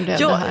fasiken blev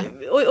det här?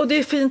 Och det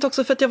är fint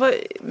också för att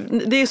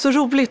det är så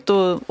roligt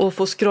att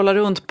få scrolla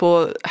runt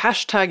på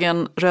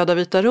hashtaggen röda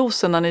vita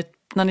rosen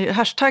när ni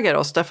hashtaggar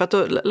oss. Därför att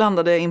då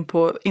landade jag in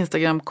på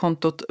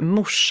Instagram-kontot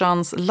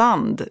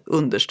morsansland_.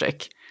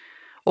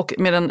 Och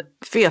med den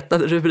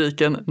fetade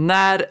rubriken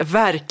När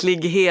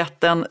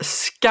verkligheten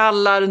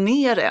skallar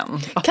ner en.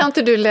 Kan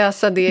inte du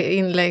läsa det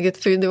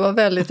inlägget, för det var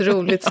väldigt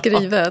roligt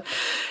skrivet.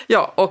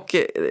 Ja, och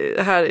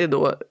här är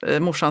då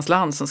Morsans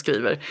land som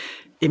skriver: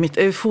 I mitt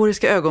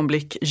euforiska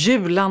ögonblick,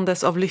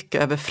 julandes av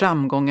lycka över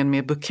framgången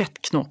med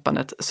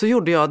bukettknåpandet, så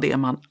gjorde jag det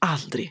man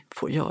aldrig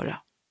får göra.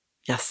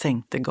 Jag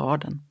sänkte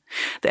garden.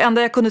 Det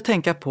enda jag kunde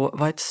tänka på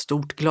var ett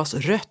stort glas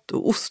rött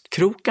och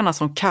ostkrokarna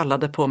som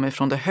kallade på mig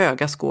från det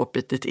höga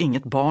skåpet dit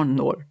inget barn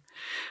når.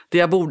 Det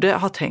jag borde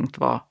ha tänkt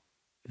var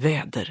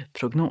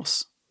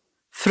väderprognos.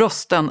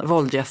 Frosten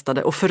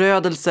våldgästade och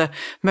förödelse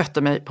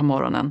mötte mig på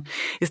morgonen.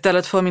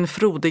 Istället för min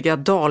frodiga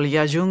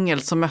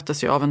dahlia-djungel så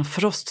möttes jag av en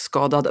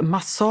frostskadad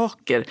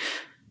massaker.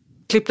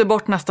 Klippte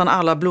bort nästan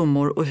alla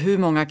blommor och hur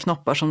många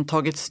knoppar som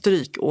tagit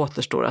stryk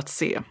återstår att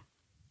se.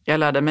 Jag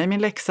lärde mig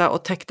min läxa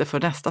och täckte för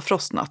nästa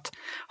frostnatt.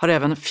 Har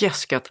även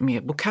fjäskat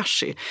med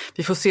bokashi.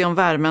 Vi får se om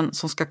värmen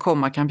som ska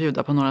komma kan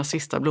bjuda på några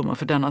sista blommor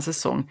för denna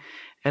säsong.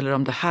 Eller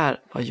om det här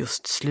var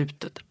just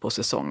slutet på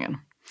säsongen.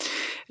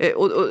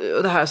 Och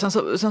det här,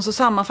 sen så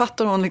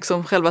sammanfattar hon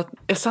liksom själva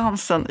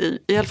essensen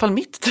i alla fall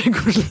mitt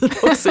trädgårdsliv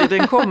också i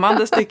den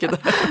kommande stycket.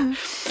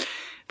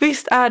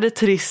 Visst är det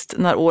trist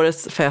när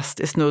årets fest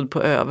är snudd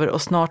på över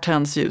och snart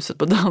tänds ljuset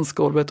på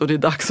dansgolvet och det är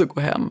dags att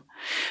gå hem.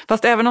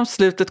 Fast även om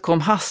slutet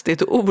kom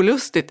hastigt och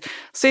olustigt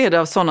så är det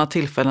av sådana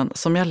tillfällen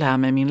som jag lär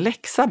mig min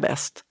läxa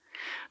bäst.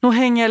 Nog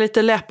hänger jag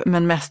lite läpp,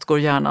 men mest går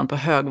hjärnan på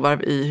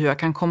högvarv i hur jag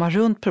kan komma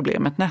runt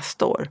problemet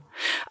nästa år.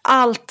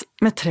 Allt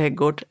med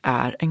trädgård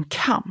är en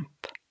kamp.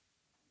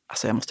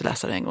 Alltså jag måste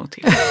läsa det en gång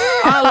till.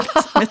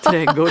 Allt med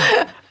trädgård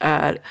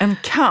är en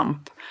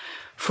kamp.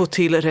 Få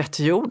till rätt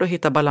jord och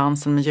hitta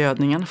balansen med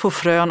gödningen. Få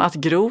frön att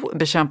gro,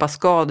 bekämpa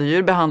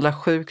skadedjur, behandla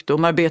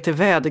sjukdomar, be till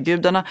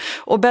vädergudarna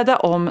och bädda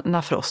om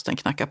när frosten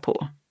knackar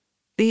på.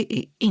 Det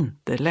är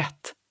inte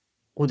lätt.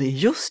 Och det är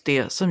just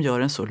det som gör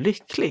en så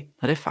lycklig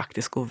när det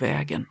faktiskt går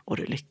vägen och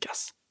det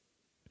lyckas.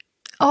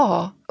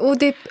 Ja, och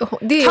det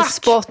är tack,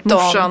 spot on.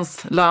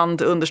 Morsans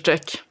land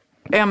understreck.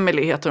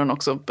 Emily heter hon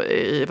också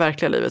i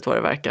verkliga livet vad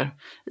det verkar.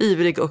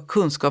 Ivrig och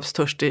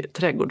kunskapstörstig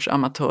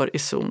trädgårdsamatör i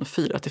zon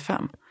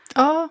 4-5.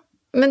 Ja,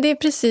 men det är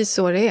precis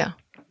så det är.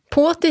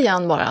 På't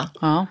igen bara.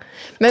 Ja.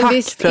 Men tack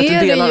visst för att du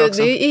delar det ju,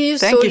 också. det är ju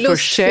Thank så you for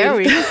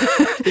sharing.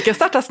 lustfyllt. Vi kan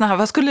starta såna här,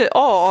 vad skulle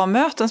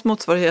AA-mötens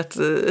motsvarighet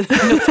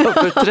heta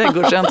för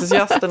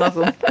trädgårdsentusiasterna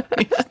som...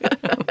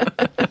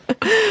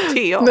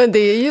 TA. Men det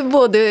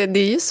är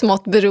ju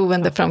smått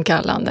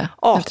beroendeframkallande.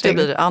 Det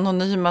blir det.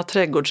 Anonyma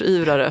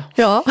trädgårdsivrare.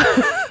 Ja,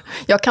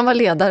 jag kan vara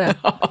ledare.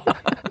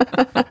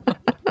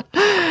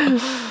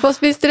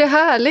 Fast visst är det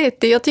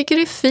härligt. Jag tycker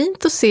det är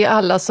fint att se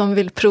alla som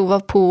vill prova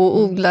på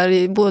och odlar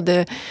i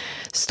både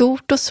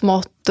stort och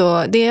smått.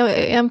 Och det är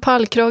en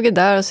pallkrage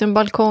där och så en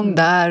balkong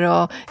där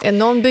och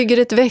någon bygger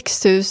ett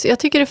växthus. Jag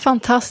tycker det är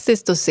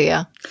fantastiskt att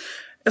se.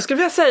 Jag skulle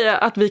vilja säga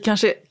att vi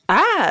kanske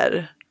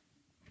är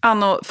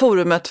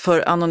forumet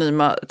för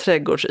anonyma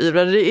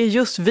trädgårdsivrare. Det är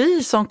just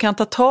vi som kan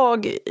ta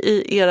tag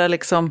i era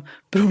liksom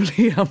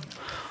problem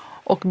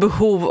och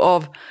behov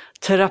av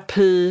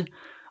terapi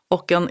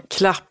och en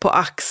klapp på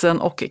axeln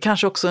och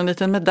kanske också en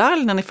liten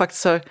medalj när ni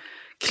faktiskt har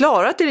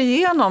klarat er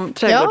igenom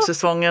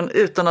trädgårdssäsongen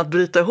utan att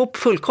bryta ihop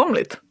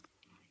fullkomligt.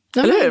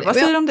 Ja, eller hur? Vad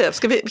säger du om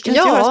det? Vi kan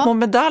göra små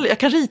medaljer. Jag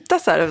kan rita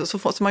så här, som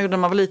man gjorde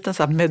när man var liten,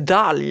 så här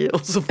medalj.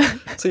 Och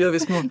så gör vi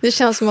små... Det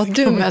känns som att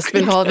du mest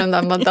vill ha den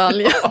där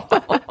medaljen.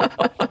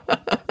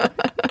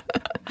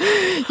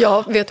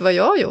 Ja, vet du vad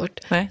jag har gjort?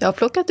 Nej. Jag har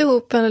plockat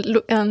ihop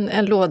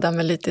en låda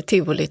med lite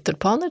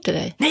tivolitulpaner till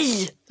dig.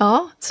 Nej!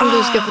 Ja, som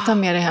du ska få ta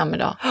med dig hem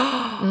idag.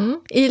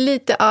 I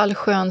lite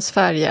allsköns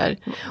färger.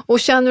 Och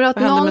känner du att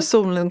vad händer med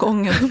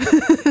solnedgången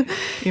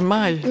i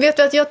maj? Vet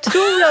du att jag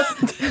tror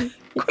att...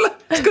 Kolla,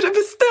 ska du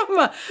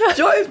bestämma?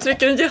 Jag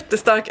uttrycker en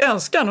jättestark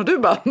önskan och du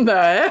bara,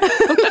 nej.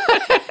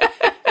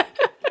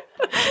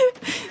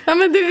 Ja,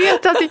 men du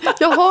vet att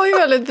jag har ju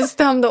väldigt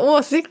bestämda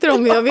åsikter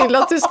om hur jag vill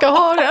att du ska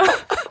ha det.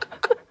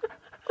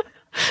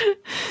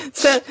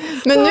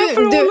 Men nu,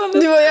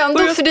 du har ju ändå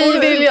fri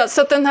vilja.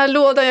 Så att den här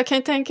lådan, jag kan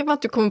ju tänka mig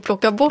att du kommer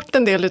plocka bort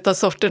en del av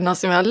sorterna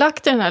som jag har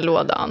lagt i den här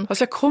lådan.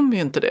 Fast jag kommer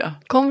ju inte det.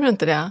 Kommer du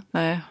inte det?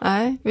 Nej.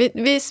 Nej.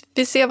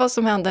 Vi ser vad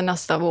som händer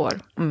nästa vår.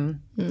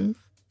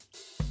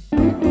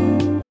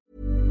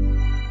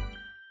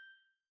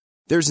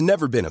 There's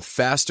never been a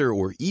faster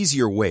or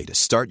easier way to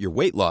start your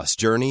weight loss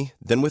journey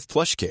than with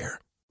PlushCare.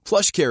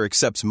 PlushCare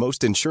accepts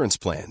most insurance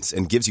plans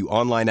and gives you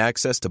online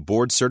access to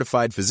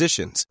board-certified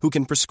physicians who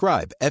can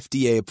prescribe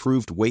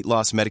FDA-approved weight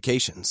loss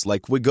medications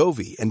like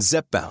Wegovy and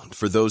Zepbound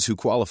for those who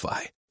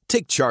qualify.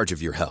 Take charge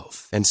of your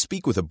health and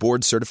speak with a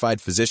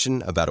board-certified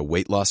physician about a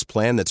weight loss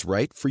plan that's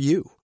right for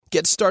you.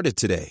 Get started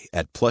today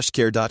at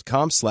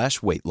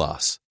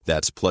plushcare.com/weightloss.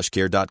 That's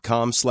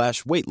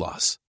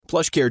plushcare.com/weightloss.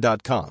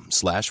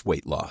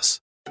 plushcare.com/weightloss.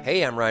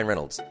 Hey, I'm Ryan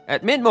Reynolds.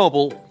 At Mint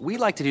Mobile, we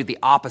like to do the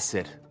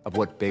opposite of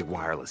what Big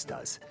Wireless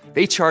does.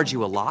 They charge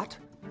you a lot,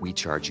 we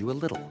charge you a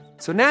little.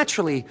 So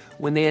naturally,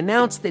 when they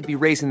announced they'd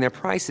be raising their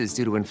prices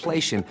due to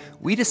inflation,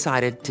 we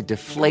decided to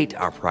deflate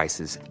our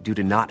prices due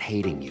to not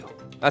hating you.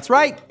 That's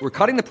right. We're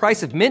cutting the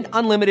price of Mint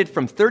Unlimited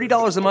from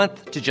 $30 a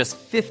month to just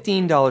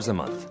 $15 a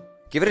month.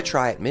 Give it a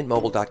try at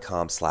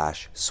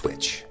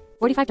mintmobile.com/switch.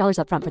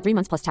 $45 up front for 3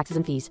 months plus taxes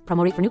and fees.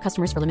 Promo rate for new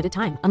customers for limited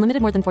time.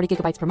 Unlimited more than 40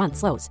 gigabytes per month.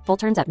 Slows full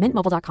terms at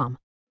mintmobile.com.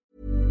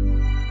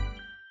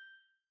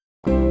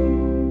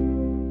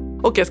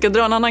 Och jag ska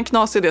dra en annan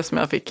knas i det som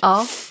jag fick.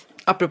 Ja.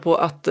 Apropå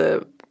att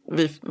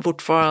vi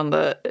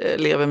fortfarande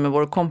lever med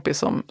vår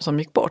kompis som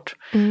gick bort.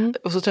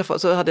 Och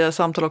så hade jag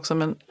samtal också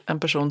med en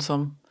person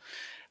som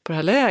på det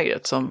här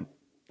lägret som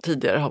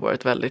tidigare har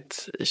varit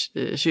väldigt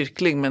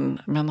kyrklig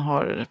men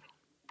har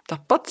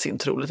tappat sin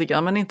tro lite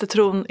grann. Men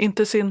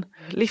inte sin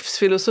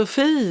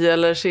livsfilosofi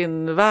eller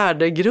sin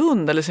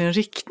värdegrund eller sin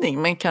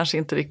riktning. Men kanske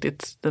inte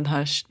riktigt den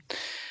här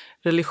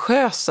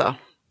religiösa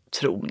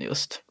tron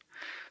just.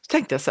 Så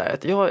tänkte jag så här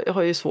att jag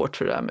har ju svårt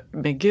för det där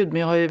med Gud.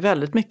 Men jag har ju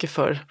väldigt mycket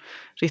för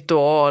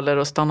ritualer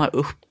och stanna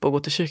upp och gå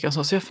till kyrkan.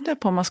 Så jag funderar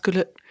på om man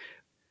skulle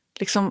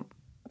liksom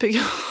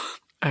bygga...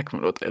 Det här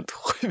kommer att låta helt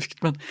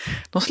sjukt, men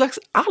någon slags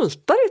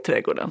altare i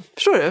trädgården.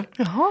 Förstår du?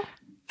 Jaha.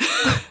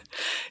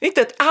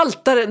 Inte ett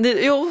altare,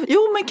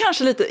 jo men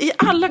kanske lite. I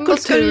alla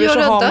kulturer så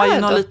har man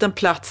ju någon liten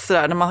plats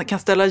där man kan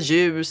ställa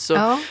ljus och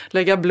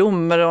lägga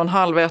blommor och en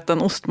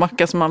halväten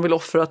ostmacka som man vill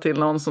offra till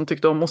någon som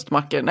tyckte om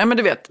ostmackor. Nej men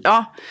du vet,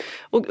 ja.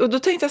 Och då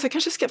tänkte jag så här,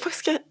 kanske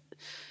ska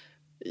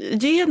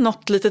ge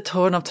något litet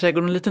hörn av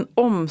trädgården, en liten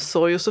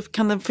omsorg och så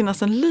kan det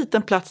finnas en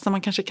liten plats där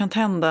man kanske kan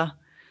tända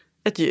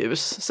ett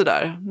ljus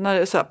sådär. När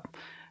det är så här,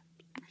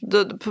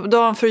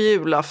 dagen för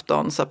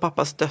julafton, så här,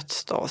 pappas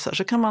dödsdag,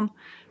 så kan man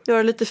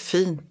göra lite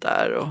fint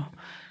där. Och...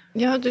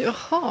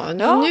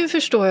 Nu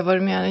förstår jag vad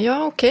du menar.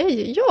 Ja,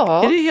 okej,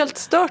 ja. Är det helt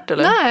stört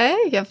eller? Nej,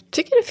 jag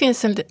tycker det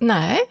finns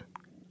nej,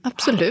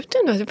 absolut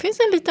inte. Det finns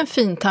en liten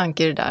fin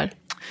tanke i det där.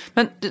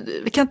 Men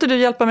kan inte du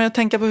hjälpa mig att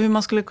tänka på hur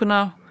man skulle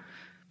kunna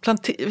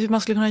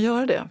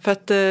göra det? För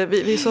att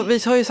vi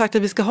har ju sagt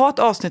att vi ska ha ett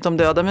avsnitt om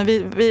döden, men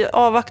vi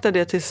avvaktar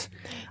det tills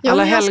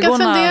alla helgona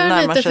närmar sig. Jag ska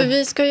fundera lite, för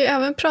vi ska ju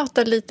även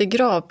prata lite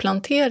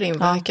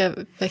gravplantering, vilka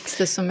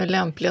växter som är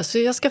lämpliga. Så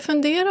jag ska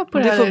fundera på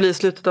det här. Det får bli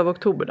slutet av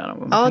oktober där någon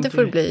gång. Ja, det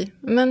får det bli.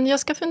 Men jag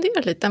ska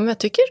fundera lite. Men jag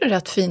tycker det är en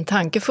rätt fin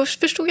tanke. Först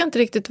förstod jag inte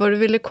riktigt var du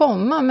ville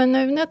komma, men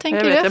nu när jag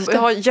tänker efter.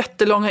 Jag har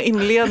jättelånga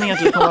inledningar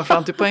till att komma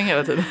fram till poäng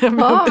hela tiden.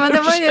 Ja, men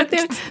det var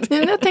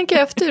nu när jag tänker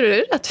efter,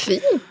 det är rätt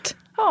fint.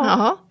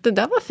 Ja, det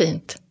där var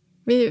fint.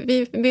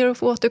 Vi ber att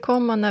få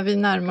återkomma när vi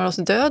närmar oss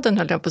döden,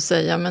 höll jag på att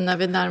säga. Men när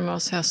vi närmar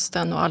oss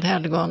hösten och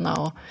allhelgona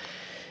och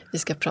vi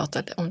ska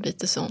prata om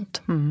lite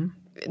sånt.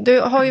 Det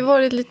har ju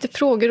varit lite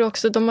frågor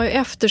också. De har ju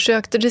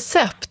eftersökt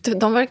recept.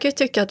 De verkar ju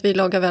tycka att vi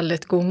lagar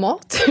väldigt god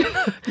mat.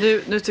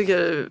 Nu tycker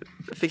jag du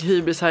fick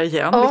hybris här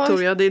igen,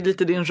 Victoria. Det är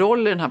lite din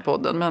roll i den här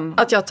podden. Men...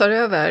 Att jag tar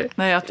över?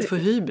 Nej, att du får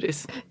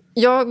hybris.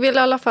 Jag vill i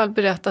alla fall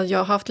berätta att jag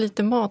har haft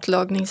lite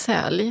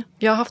matlagningshelg.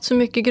 Jag har haft så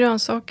mycket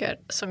grönsaker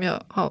som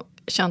jag har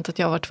känt att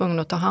jag var tvungen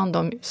att ta hand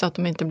om så att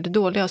de inte blir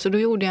dåliga. Så då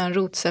gjorde jag en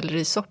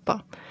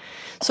rotsellerisoppa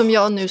som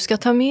jag nu ska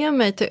ta med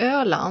mig till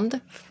Öland.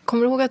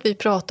 Kommer du ihåg att vi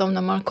pratade om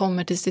när man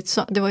kommer till sitt...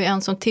 Det var ju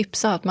en som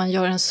tipsade att man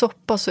gör en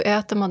soppa så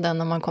äter man den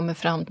när man kommer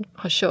fram,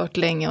 har kört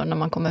länge och när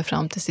man kommer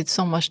fram till sitt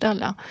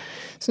sommarställe.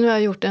 Så nu har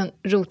jag gjort en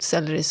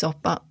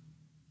rotsellerisoppa.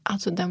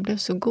 Alltså den blev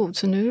så god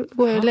så nu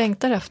går jag och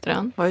längtar efter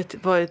den. Vad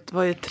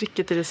är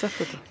tricket i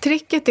receptet då?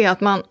 Tricket är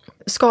att man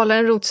skalar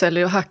en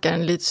rotselleri och hackar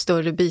en lite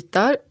större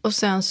bitar. Och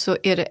sen så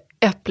är det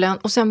äpplen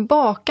och sen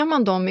bakar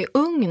man dem i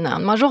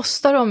ugnen. Man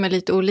rostar dem med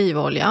lite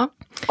olivolja.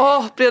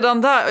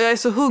 Redan där. Jag är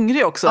så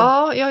hungrig också.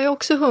 Ja, jag är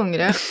också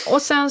hungrig.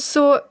 Och sen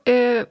så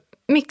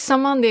mixar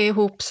man det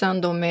ihop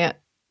sen då med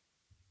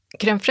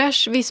crème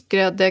fraîche,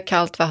 vispgrädde,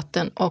 kallt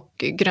vatten och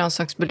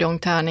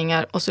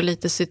grönsaksbuljongtärningar och så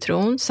lite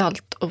citron,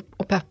 salt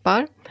och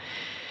peppar.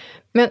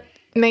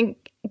 Men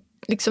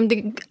liksom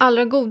det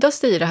allra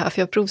godaste i det här,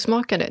 för jag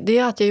provsmakade, det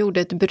är att jag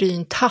gjorde ett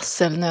brynt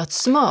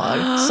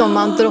hasselnötssmör som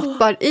man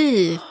droppar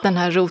i den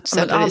här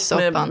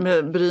rotsellerisoppan. Allt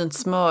med brynt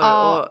smör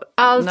och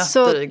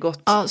nötter i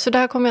gott. Ja, så det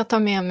här kommer jag ta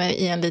med mig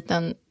i en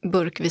liten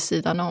burk vid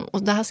sidan om.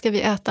 Och det här ska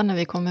vi äta när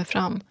vi kommer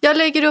fram. Jag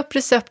lägger upp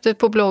receptet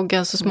på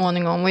bloggen så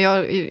småningom och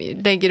jag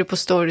lägger det på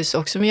stories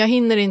också. Men jag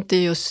hinner inte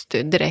just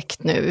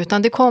direkt nu,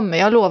 utan det kommer,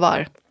 jag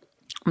lovar.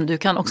 Du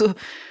kan också...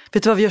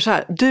 Vet du vad vi gör så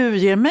här? Du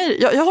ger mig...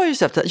 Jag har ju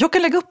receptet. Jag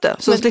kan lägga upp det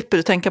så slipper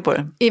du tänka på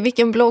det. I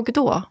vilken blogg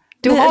då?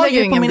 Du har har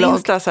ju ingen blogg. Jag lägger på min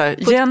Insta så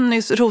här.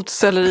 Jennys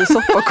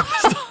rotsellerisoppa.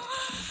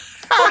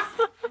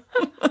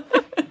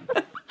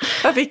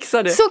 Jag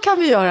fixar det. Så kan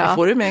vi göra. Jag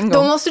får det med en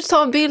gång. Då måste du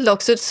ta en bild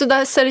också. Så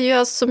där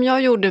seriöst som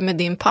jag gjorde med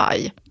din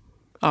paj.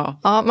 Ja.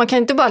 Ja, man kan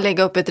inte bara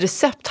lägga upp ett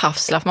recept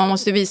hafslapp. Man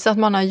måste visa att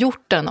man har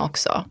gjort den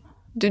också.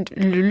 Du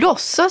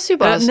låtsas ju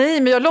bara.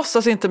 Nej, men jag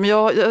låtsas inte. Men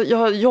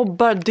jag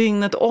jobbar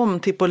dygnet om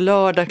till på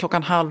lördag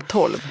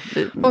 11:30.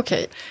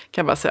 Okej.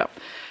 Kan jag bara säga.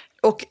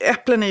 Och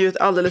äpplen är ju ett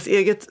alldeles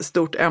eget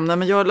stort ämne.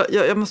 Men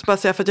jag måste bara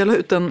säga, för att jag la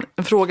ut en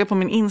fråga på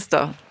min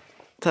Insta.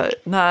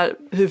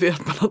 Hur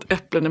vet man att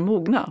äpplen är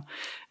mogna?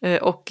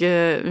 Och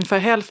ungefär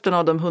hälften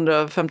av de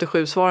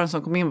 157 svaren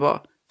som kom in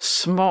var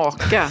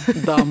smaka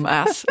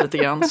dumbass lite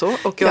grann så.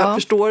 Och jag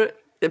förstår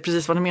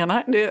precis vad ni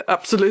menar. Det är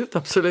absolut.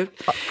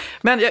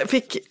 Men jag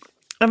fick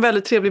en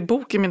väldigt trevlig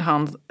bok i min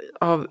hand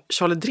av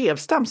Charlie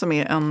Drevstam som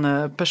är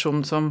en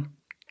person som...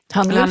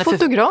 Han är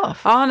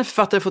fotograf. Ja, han är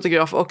författare och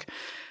fotograf och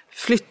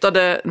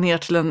flyttade ner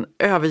till en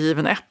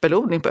övergiven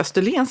äppelodling på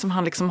Österlen som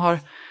han liksom har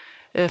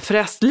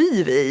fräst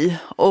liv i.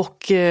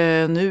 Och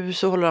nu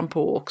så håller han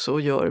på också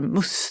och gör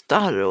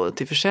mustar och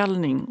till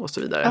försäljning och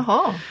så vidare.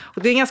 Jaha.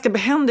 Och det är en ganska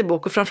behändig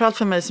bok och framförallt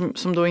för mig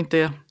som då inte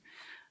är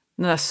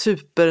den där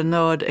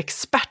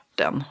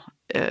supernörd-experten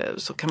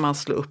så kan man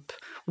slå upp.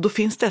 Och då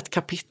finns det ett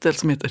kapitel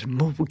som heter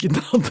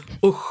mognad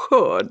och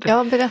skörd.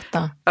 Ja,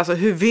 berätta. Alltså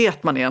hur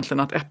vet man egentligen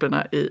att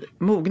äpplena är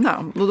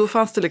mogna? Och då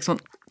fanns det liksom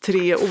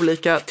 3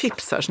 olika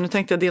tips här. Så nu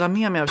tänkte jag dela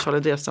med mig av Charlie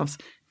Drevstams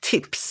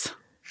tips.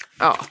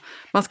 Ja,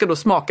 man ska då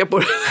smaka på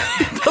det.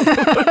 Det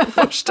var det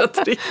första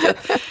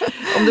tricket.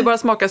 Om det bara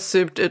smakar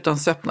surt utan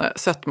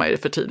sötma är det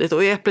för tidigt.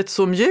 Och är äpplet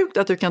så mjukt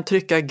att du kan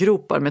trycka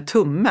gropar med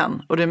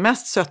tummen och det är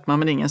mest sötma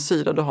men ingen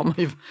syra, då har man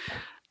ju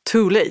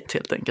too late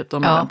helt enkelt. Då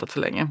har man väntat för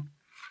länge.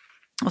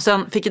 Och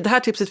sen det här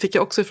tipset fick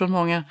jag också från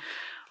många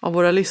av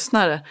våra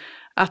lyssnare.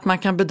 Att man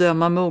kan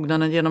bedöma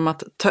mognaden genom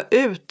att ta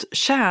ut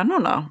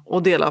kärnorna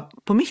och dela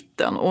på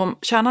mitten. Och om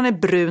kärnan är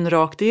brun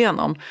rakt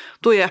igenom,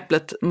 då är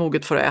äpplet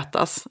moget för att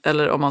ätas.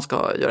 Eller om man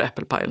ska göra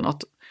äppelpaj eller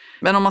något.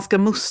 Men om man ska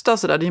musta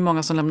sådär, det är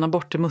många som lämnar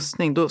bort till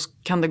mustning, då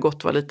kan det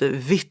gott vara lite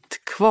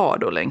vitt kvar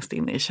då längst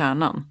in i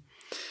kärnan.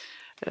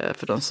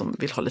 För de som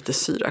vill ha lite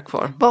syra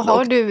kvar. Vad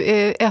har du,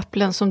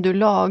 äpplen som du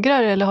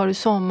lagrar eller har du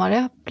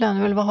sommaräpplen?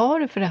 Eller vad har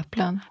du för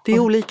äpplen? Det är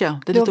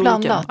olika. Det är lite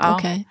blandat, olika. Ja.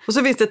 Okay. Och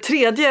så finns det ett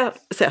tredje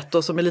sätt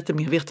då, som är lite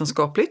mer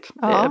vetenskapligt.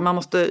 Ja. Man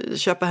måste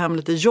köpa hem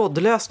lite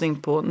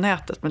jodlösning på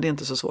nätet, men det är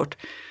inte så svårt.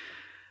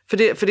 För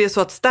det är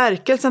så att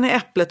stärkelsen i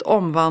äpplet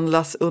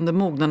omvandlas under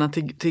mognaden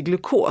till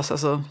glukos,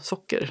 alltså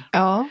socker.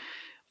 Ja.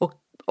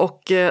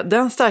 Och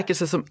den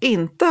stärkelse som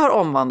inte har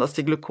omvandlats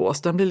till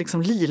glukos, den blir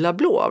liksom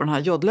lila-blå av den här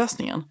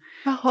jodlösningen.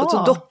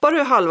 Så doppar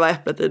du halva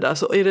äpplet i där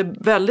så är det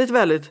väldigt,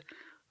 väldigt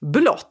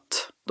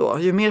blått då.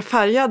 Ju mer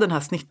färgad den här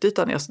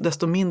snittytan är,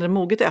 desto mindre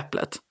moget är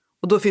äpplet.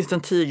 Och då finns det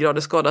en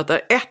 10-gradig skala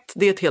där 1,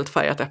 det är ett helt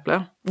färgat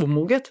äpple.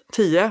 Omoget.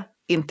 10,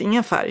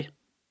 ingen färg.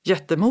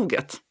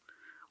 Jättemoget.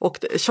 Och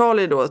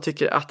Charlie då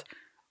tycker att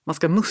man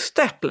ska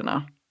musta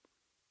äpplena.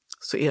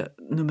 Så är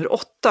nummer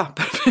 8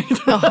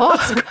 perfekt. Jaha.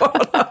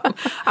 Skalan.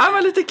 Ja,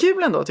 men lite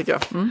kul ändå tycker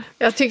jag. Mm.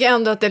 Jag tycker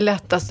ändå att det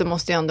lättaste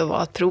måste ju ändå vara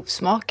att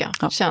provsmaka,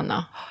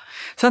 känna.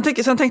 Sen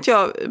tänkte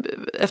jag,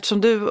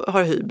 eftersom du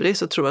har hybris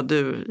så tror jag att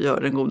du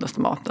gör den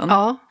godaste maten.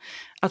 Ja.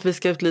 Att vi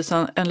ska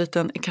utlysa en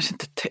liten, kanske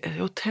inte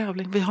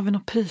tävling, har vi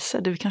några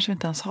priser? Det kanske vi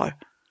inte ens har.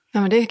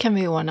 Ja, men det kan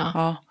vi ordna.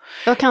 Ja.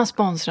 Jag kan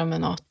sponsra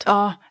med något.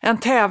 Ja, en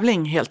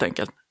tävling helt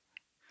enkelt.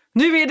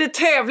 Nu är det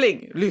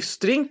tävling!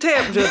 Lystring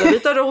tävling. Röda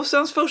Vita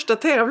Rosens första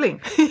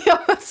tävling. Ja,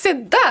 se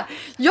där!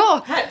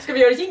 Ja! Här, ska vi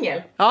göra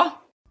jingle?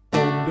 Ja.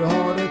 Om du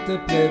har ett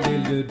äpple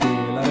vill du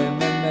dela det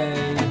med mig.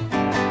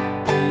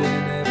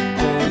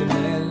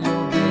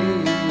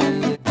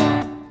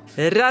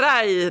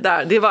 Raraj,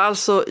 där. Det var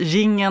alltså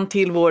jingeln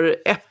till vår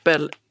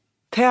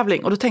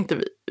äppeltävling. Och då tänkte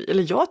vi,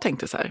 eller jag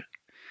tänkte så här.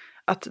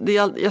 Att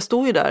jag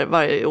står ju där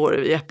varje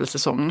år i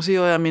äppelsäsongen. Så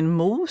gör jag min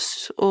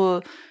mos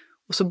och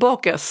så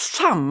bakar jag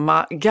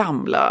samma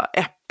gamla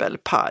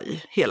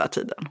äppelpaj hela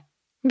tiden.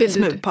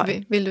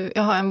 Smulpaj. Vill du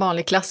jag har en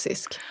vanlig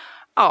klassisk?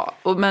 Ja,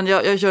 men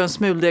jag gör en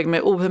smuldeg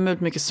med ohemult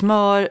mycket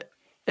smör,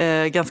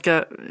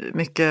 ganska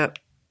mycket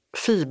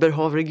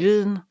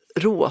fiberhavregryn,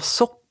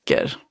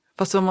 råsocker.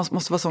 Fast det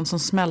måste vara sånt som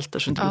smälter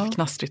så det inte blir för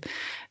knastrigt.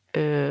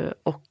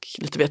 Och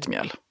lite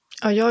vetemjöl.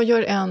 Ja, jag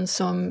gör en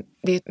som,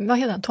 vad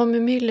heter han? Tommy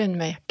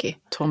Myllymäki.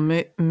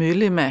 Tommy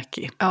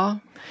Myllymäki. Ja,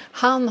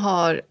 han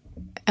har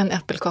en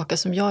äppelkaka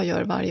som jag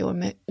gör varje år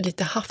med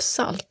lite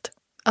havssalt.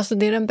 Alltså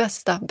det är den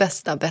bästa.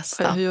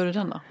 Hur gör du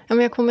den då? Ja,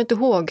 men jag kommer inte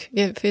ihåg,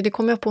 för det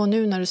kommer jag på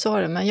nu när du sa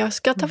det. Men jag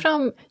ska ta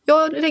fram,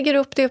 jag lägger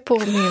upp det på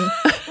min...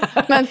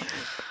 Men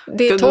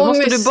det är då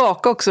måste du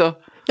baka också.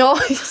 Ja,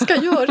 jag ska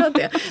göra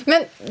det.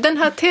 Men den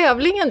här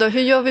tävlingen då,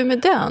 hur gör vi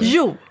med den?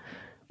 Jo,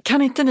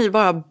 kan inte ni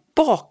bara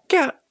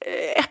baka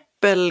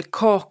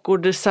äppelkakor,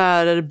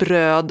 desserter,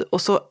 bröd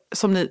och så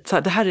som ni, så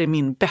här, det här är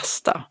min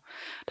bästa.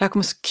 Det här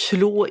kommer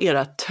klå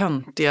era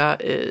töntiga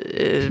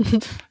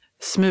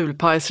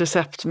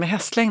smulpajsrecept med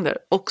hästlängder.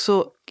 Och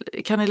så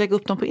kan ni lägga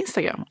upp dem på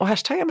Instagram och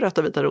hashtagga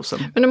Röda Vita Rosen.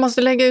 Men du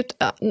måste lägga ut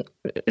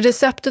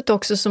receptet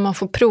också så man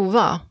får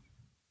prova.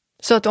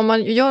 Så att om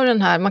man gör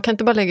den här, man kan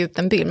inte bara lägga ut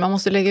en bild, man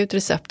måste lägga ut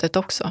receptet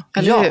också.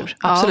 Eller hur?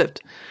 Absolut.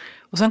 Ja.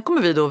 Och sen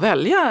kommer vi då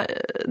välja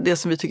det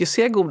som vi tycker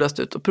ser godast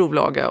ut och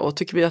provlaga. Och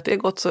tycker vi att det är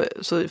gott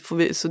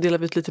så delar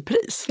vi ut lite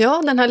pris.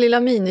 Ja, den här lilla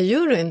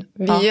minijuryn.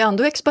 Vi är ju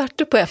ändå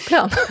experter på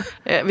äpplen.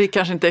 Vi är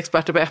kanske inte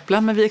experter på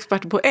äpplen, men vi är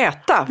experter på att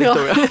äta,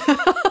 Victoria. Ja.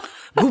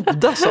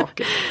 Goda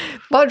saker.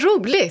 Vad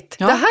roligt!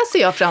 Ja. Det här ser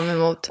jag fram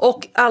emot.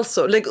 Och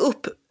alltså, lägg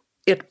upp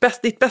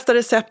ditt bästa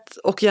recept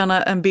och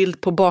gärna en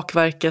bild på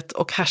bakverket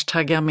och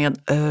hashtagga med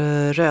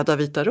Röda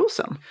Vita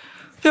Rosen.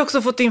 Vi har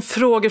också fått in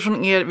frågor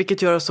från er,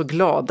 vilket gör oss så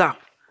glada.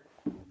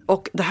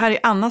 Och det här är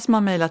Anna som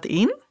har mejlat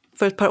in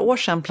För ett par år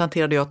sedan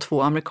planterade jag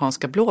 2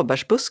 amerikanska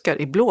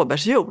blåbärsbuskar i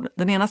blåbärsjord.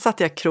 Den ena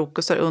satte jag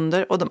krokusar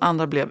under och de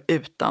andra blev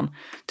utan.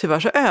 Tyvärr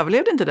så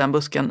överlevde inte den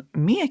busken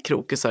med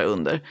krokusar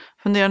under.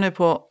 Funderar nu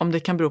på om det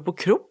kan bero på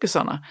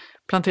krokusarna.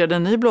 Planterade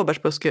en ny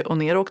blåbärsbuske och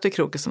ner åkte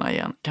krokusarna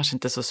igen. Kanske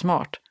inte så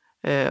smart.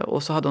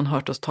 Och så hade hon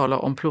hört oss tala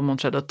om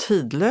plommonträd och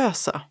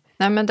tidlösa.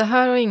 Nej, men det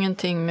här har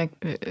ingenting med...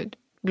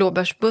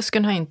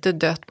 Blåbärsbusken har inte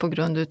dött på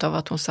grund av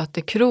att hon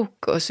satte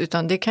krokus,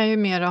 utan det kan ju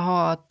mera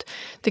ha att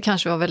det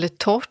kanske var väldigt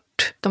torrt.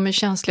 De är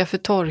känsliga för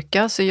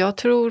torka, så jag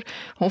tror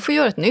hon får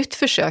göra ett nytt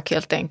försök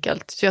helt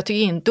enkelt. Så jag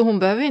tycker inte, hon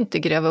behöver inte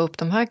gräva upp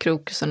de här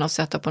krokusarna och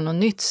sätta på något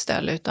nytt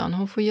ställe, utan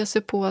hon får ge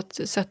sig på att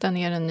sätta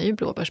ner en ny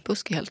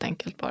blåbärsbuske helt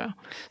enkelt bara.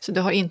 Så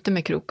det har inte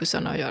med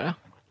krokusarna att göra.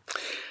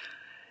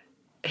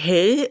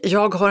 Hej,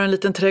 jag har en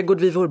liten trädgård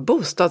vid vår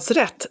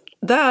bostadsrätt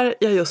där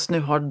jag just nu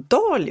har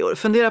dahlior.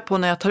 Funderar på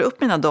när jag tar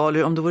upp mina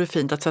dahlior om det vore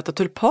fint att sätta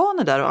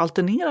tulpaner där och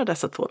alternera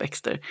dessa 2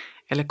 växter.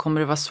 Eller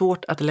kommer det vara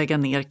svårt att lägga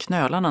ner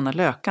knölarna när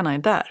lökarna är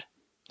där?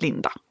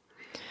 Linda.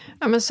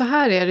 Ja, men så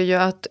här är det ju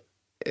att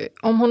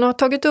om hon har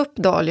tagit upp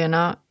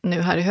dahliorna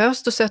nu här i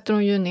höst, då sätter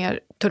hon ju ner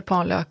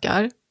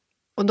tulpanlökar.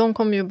 Och de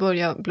kommer ju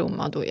börja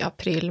blomma då i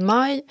april,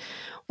 maj.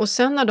 Och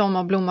sen när de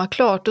har blommat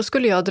klart, då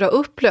skulle jag dra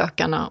upp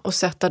lökarna och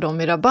sätta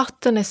dem i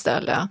rabatten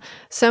istället.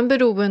 Sen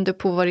beroende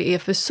på vad det är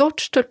för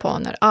sorts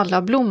tulpaner.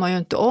 Alla blommar ju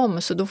inte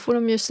om, så då får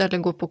de ju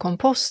istället gå på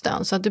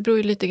komposten. Så det beror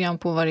ju lite grann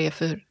på vad det är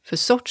för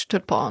sorts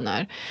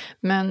tulpaner.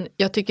 Men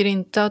jag tycker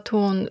inte att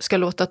hon ska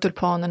låta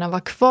tulpanerna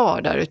vara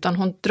kvar där, utan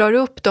hon drar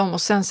upp dem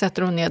och sen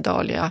sätter hon ner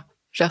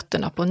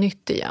dahlia-rötterna på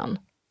nytt igen.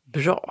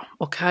 Bra.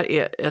 Och här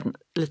är en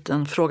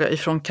liten fråga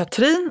ifrån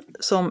Katrin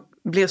som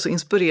blev så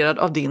inspirerad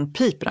av din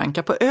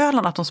pipranka på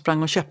Öland att hon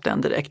sprang och köpte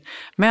en direkt.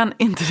 Men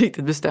inte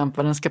riktigt bestämt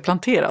var den ska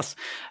planteras.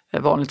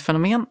 Vanligt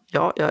fenomen.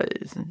 Ja, jag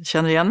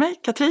känner igen mig,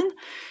 Katrin.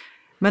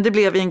 Men det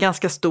blev i en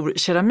ganska stor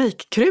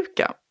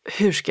keramikkruka.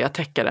 Hur ska jag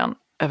täcka den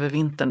över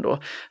vintern då?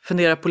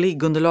 Fundera på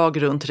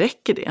liggunderlag runt,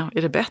 räcker det?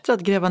 Är det bättre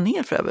att gräva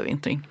ner för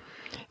övervintring?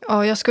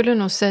 Ja, jag skulle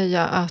nog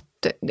säga att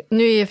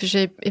nu är för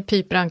sig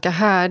pipranka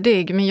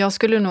härdig, men jag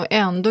skulle nog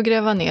ändå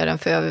gräva ner den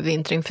för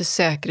övervintring för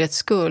säkerhets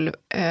skull.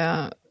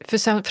 För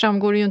sen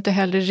framgår det ju inte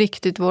heller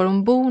riktigt var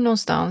hon bor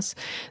någonstans.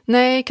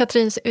 Nej,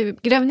 Katrin,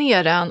 gräv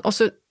ner den och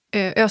så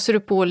öser du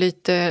på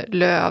lite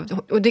löv.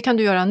 Och det kan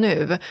du göra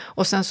nu.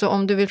 Och sen så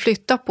om du vill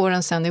flytta på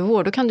den sen i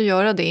vår, då kan du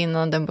göra det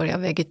innan den börjar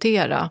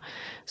vegetera.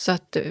 Så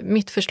att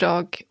mitt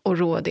förslag och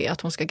råd är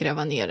att hon ska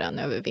gräva ner den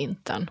över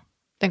vintern.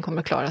 Den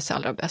kommer klara sig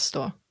allra bäst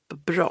då.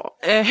 Bra.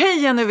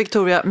 Hej Jenny och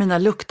Victoria, mina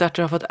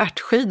luktärtor har fått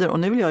ärtskidor och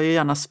nu vill jag ju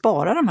gärna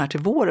spara de här till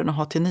våren och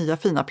ha till nya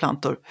fina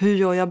plantor. Hur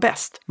gör jag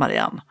bäst,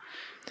 Marianne?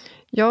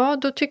 Ja,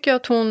 då tycker jag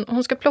att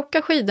hon ska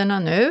plocka skidorna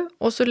nu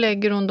och så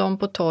lägger hon dem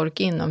på tork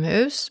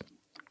inomhus.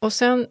 Och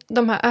sen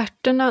de här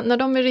ärtorna, när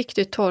de är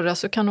riktigt torra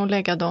så kan hon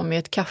lägga dem i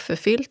ett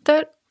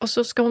kaffefilter och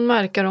så ska hon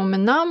märka dem med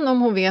namn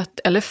om hon vet,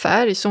 eller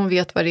färg så hon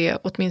vet vad det är,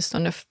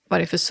 åtminstone vad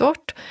det är för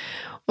sort.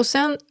 Och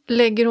sen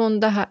lägger hon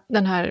det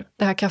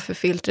här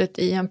kaffefiltret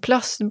i en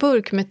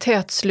plastburk med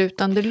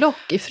tätslutande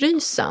lock i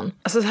frysen.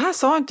 Alltså det här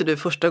sa inte du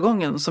första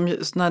gången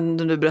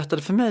när du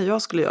berättade för mig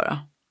jag skulle göra.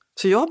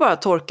 Så jag bara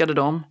torkade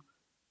dem,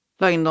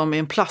 la in dem i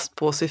en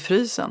plastpåse i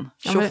frysen.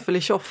 Tjoff eller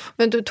tjoff.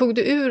 Men du tog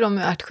du ur dem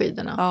med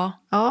ärtskidorna? Ja.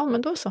 Ja,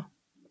 men då så.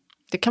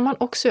 Det kan man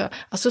också göra.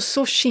 Alltså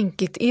så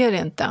kinkigt är det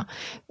inte.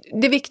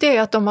 Det viktiga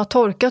är att de har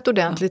torkat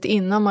ordentligt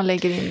innan man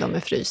lägger in dem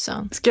i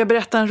frysen. Ska jag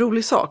berätta en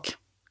rolig sak?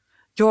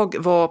 Jag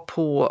var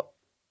på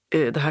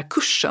den här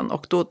kursen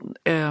och då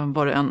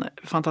var det en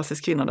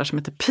fantastisk kvinna där som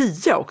heter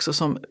Pia också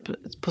som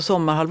på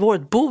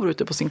sommarhalvåret bor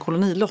ute på sin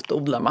kolonilott och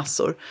odlar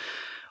massor.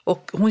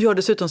 Och hon gör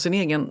dessutom sin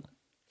egen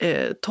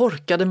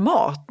torkade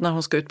mat när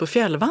hon ska ut på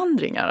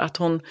fjällvandringar. Att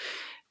hon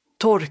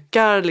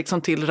torkar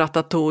liksom till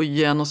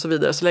ratatouillen och så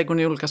vidare. Så lägger hon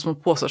i olika små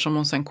påsar som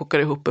hon sen kokar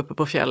ihop uppe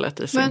på fjället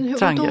i sin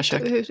trangiga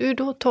kök. Hur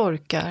då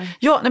torkar?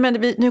 Ja, nej, men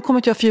nu kommer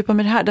inte jag fördjupa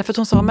mig i det här. Därför att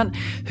hon sa, men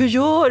hur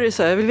gör du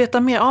så här? Jag vill veta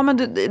mer. Ja, men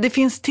det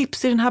finns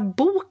tips i den här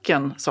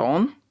boken, sa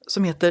hon.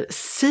 Som heter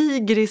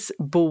Sigris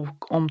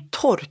bok om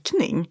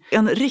torkning.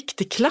 En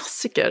riktig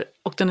klassiker.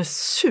 Och den är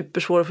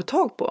supersvår att få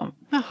tag på.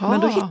 Jaha. Men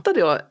då hittade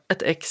jag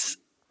ett ex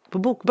på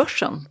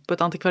bokbörsen. På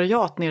ett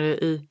antikvariat nere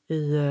i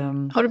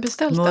Har du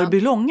beställt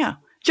Mörbylånga.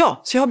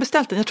 Ja, så jag har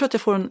beställt den. Jag tror att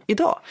jag får den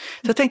idag.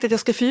 Så jag tänkte att jag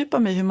ska fördjupa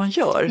mig hur man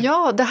gör.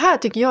 Ja, det här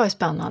tycker jag är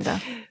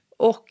spännande.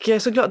 Och jag är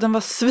så glad, den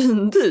var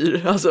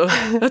svindyr. Alltså,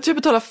 jag tror jag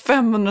betalar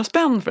 500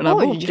 spänn för den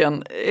här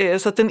boken.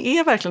 Så att den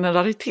är verkligen en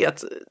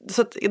raritet.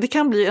 Så att det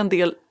kan bli en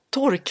del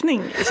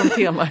torkning som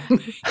tema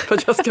för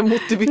att jag ska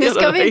motivera. Nu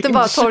ska vi inte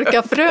bara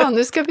torka frön,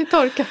 nu ska vi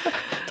torka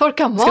mat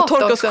också. Vi ska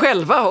torka oss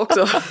själva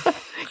också.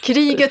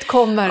 Kriget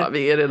kommer. Ja,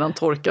 vi är redan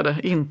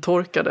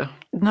intorkade.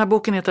 Den här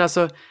boken heter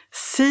alltså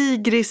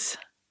Sigris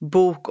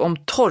bok om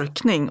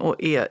torkning och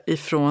är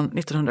ifrån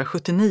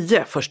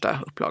 1979, första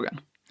upplagan.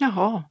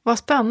 Jaha, vad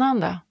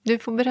spännande. Du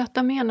får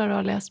berätta mer när du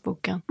har läst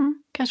boken.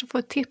 Kanske få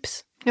ett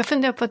tips. Jag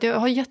funderar på att jag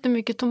har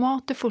jättemycket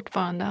tomater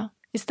fortfarande.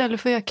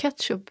 Istället för att göra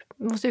ketchup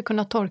måste jag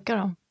kunna torka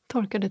dem.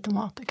 Torkade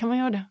tomater, kan man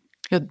göra det?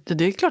 Ja,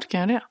 det är klart kan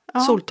jag det. Ja.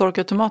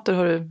 Soltorkade tomater,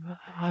 har du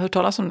hört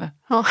talas om det?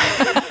 Ja.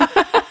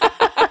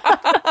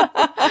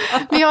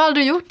 Men jag har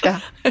aldrig gjort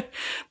det.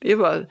 Det är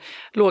bara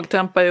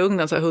lågtempa i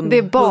ugnen. Så här Det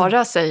är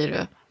bara, säger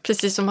du.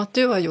 Precis som att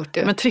du har gjort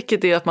det. Men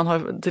tricket är att man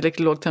har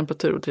tillräckligt låg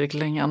temperatur och tillräckligt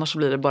länge. Annars så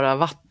blir det bara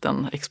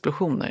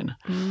vattenexplosioner inne.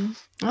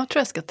 Jag tror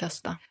jag ska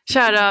testa.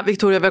 Kära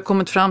Victoria, vi har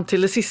kommit fram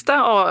till det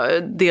sista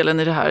delen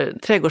i det här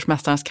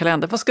Trädgårdsmästarens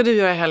kalender. Vad ska du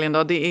göra i helgen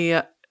då? Det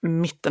är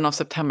mitten av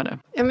september nu.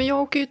 Ja, men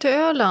jag åker ju till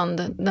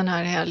Öland den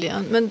här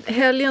helgen. Men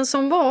helgen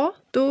som var,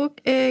 då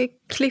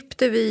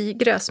klippte vi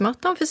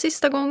gräsmattan för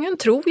sista gången.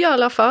 Tror jag i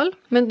alla fall.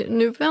 Men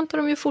nu väntar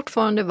de ju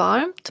fortfarande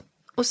varmt.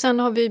 Och sen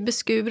har vi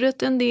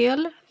beskurit en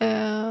del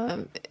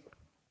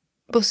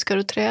buskar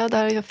och träd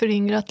där jag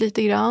föryngrat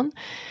lite grann.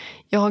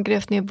 Jag har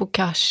grävt ner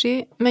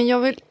bokashi. Men jag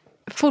vill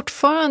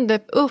fortfarande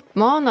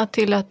uppmana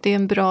till att det är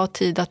en bra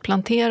tid att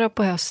plantera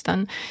på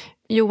hösten.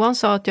 Johan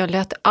sa att jag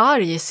lät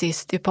arg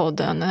sist i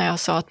podden när jag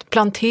sa att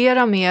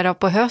plantera mera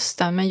på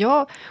hösten.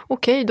 Men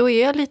okej, då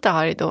är jag lite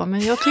arg då.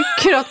 Men jag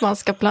tycker att man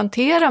ska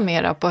plantera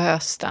mera på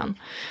hösten.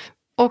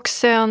 Och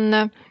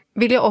sen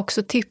vill jag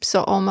också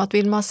tipsa om att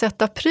vill man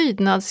sätta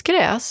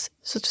prydnadsgräs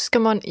så ska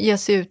man ge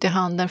sig ut i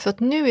handeln. För att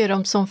nu är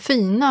de som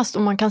finast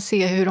och man kan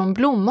se hur de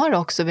blommar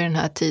också vid den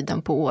här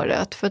tiden på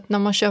året. För att när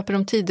man köper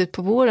dem tidigt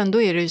på våren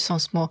då är det ju som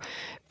små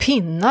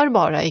pinnar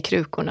bara i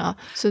krukorna.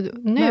 Så nu...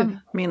 Men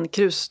min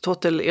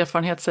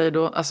kruståtelerfarenhet säger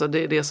då, alltså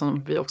det är det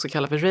som vi också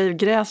kallar för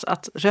ravegräs,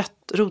 att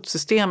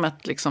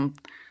rotsystemet liksom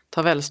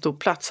tar väldigt stor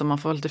plats så man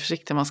får vara lite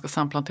försiktig när man ska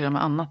samplantera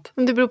med annat.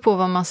 Det beror på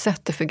vad man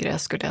sätter för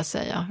gräs skulle jag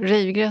säga.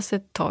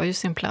 Ravegräset tar ju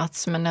sin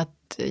plats men ett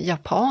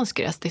japansk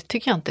gräs det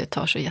tycker jag inte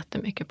tar så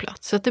jättemycket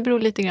plats. Så det beror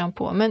lite grann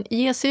på. Men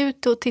ge sig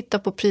ut och titta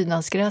på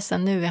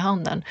prydnadsgräsen nu i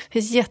handeln. Det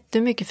finns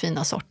jättemycket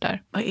fina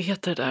sorter. Vad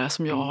heter det där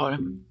som jag har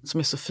som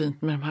är så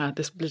fint med de här?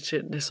 Det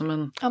är som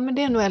en... Ja men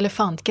det är nog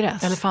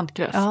elefantgräs.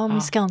 Elefantgräs. Ja,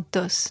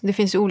 miscanthus. Det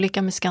finns ju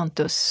olika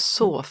miscanthus.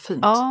 Så fint.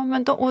 Ja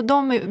men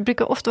de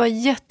brukar ofta vara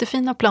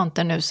jättefina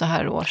plantor nu så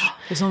här års.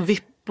 Det är som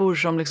vippor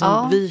som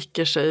liksom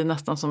viker sig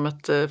nästan som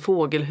ett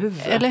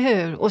fågelhuvud. Eller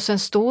hur? Och sen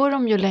står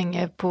de ju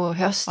länge på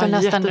hösten,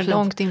 nästan jättefint.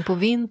 Långt in på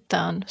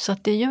vintern. Så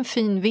att det är ju en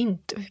fin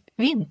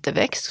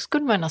vinterväxt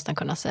skulle man nästan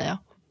kunna säga.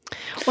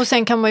 Och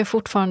sen kan man ju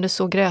fortfarande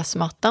så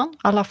gräsmattan, i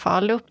alla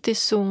fall upp till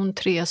zon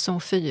 3,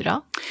 zon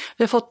 4.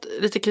 Vi har fått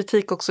lite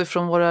kritik också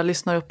från våra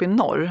lyssnare uppe i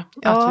norr.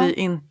 Att vi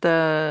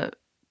inte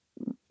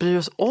bryr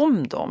oss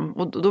om dem.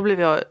 Och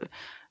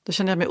då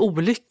känner jag mig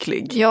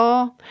olycklig.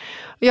 Ja,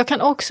 jag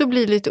kan också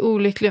bli lite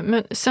olycklig.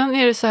 Men sen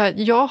är det så här,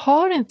 jag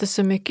har inte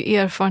så mycket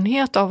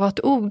erfarenhet av att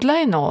odla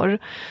i norr.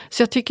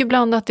 Så jag tycker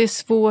ibland att det är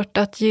svårt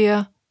att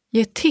ge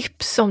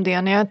tips om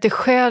det när jag inte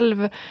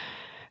själv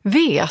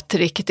vet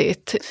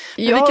riktigt.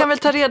 Men vi kan väl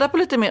ta reda på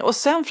lite mer. Och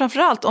sen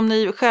framförallt om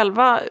ni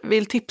själva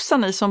vill tipsa,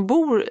 ni som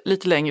bor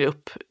lite längre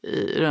upp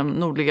i de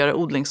nordligare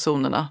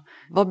odlingszonerna.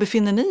 Vad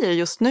befinner ni er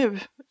just nu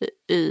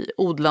i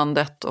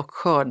odlandet och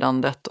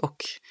skördandet och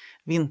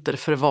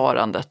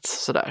vinterförvarandet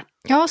sådär?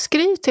 Ja,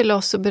 skriv till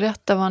oss och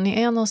berätta var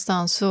ni är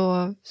någonstans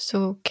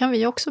så kan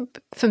vi också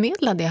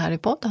förmedla det här i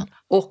podden.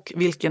 Och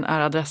vilken är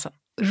adressen?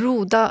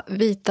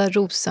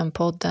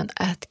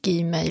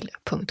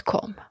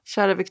 rodavitarosenpodden@gmail.com.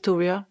 Kära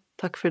Victoria,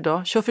 tack för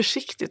idag. Kör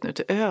försiktigt nu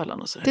till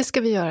Öland och sådär. Det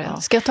ska vi göra.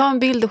 Ja. Ska jag ta en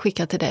bild och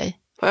skicka till dig?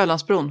 På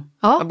Ölandsbron?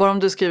 Ja. Bara om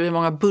du skriver hur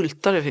många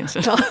bultar det finns.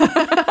 Ja.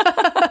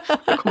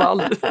 Jag kommer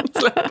aldrig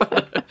släppa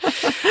det.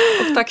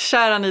 Och tack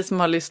kära ni som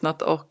har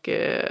lyssnat och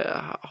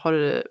har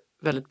det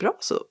väldigt bra,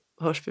 så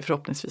hörs vi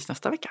förhoppningsvis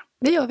nästa vecka.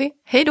 Det gör vi.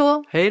 Hej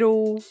då! Hej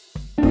då!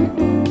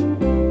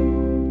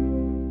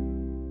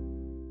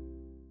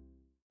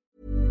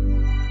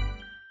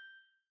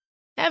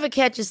 Ever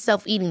catch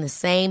yourself eating the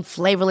same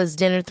flavorless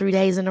dinner 3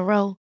 days in a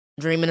row?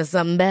 Dreaming of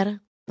something better?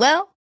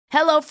 Well,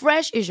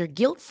 HelloFresh is your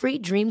guilt-free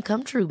dream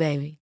come true,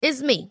 baby.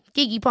 It's me,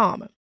 Keke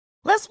Palmer.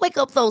 Let's wake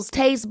up those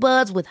taste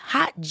buds with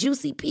hot,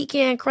 juicy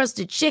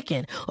pecan-crusted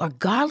chicken or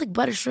garlic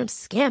butter shrimp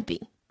scampi.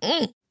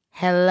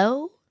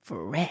 Hello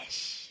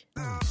Fresh.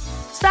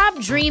 Stop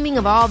dreaming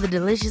of all the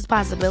delicious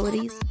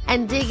possibilities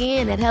and dig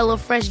in at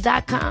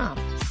HelloFresh.com.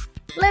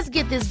 Let's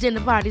get this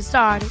dinner party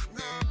started.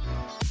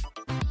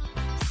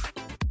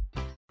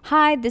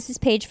 Hi, this is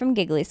Paige from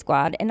Giggly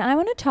Squad, and I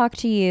want to talk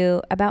to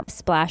you about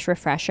Splash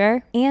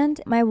Refresher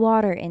and my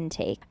water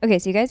intake. Okay,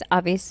 so you guys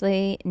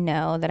obviously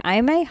know that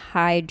I'm a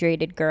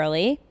hydrated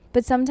girly,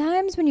 but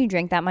sometimes when you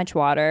drink that much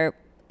water,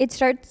 it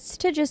starts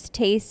to just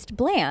taste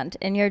bland,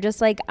 and you're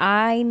just like,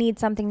 I need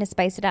something to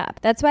spice it up.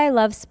 That's why I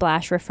love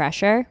Splash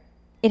Refresher.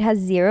 It has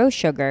 0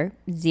 sugar,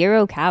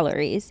 0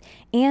 calories,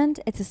 and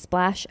it's a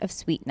splash of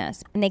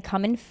sweetness. And they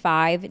come in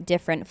 5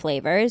 different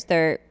flavors.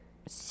 They're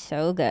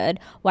so good.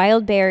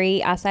 Wild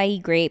berry,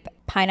 acai grape,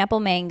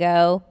 pineapple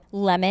mango,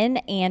 lemon,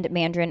 and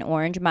mandarin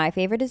orange. My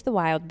favorite is the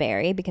wild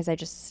berry because I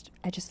just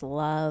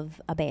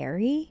love a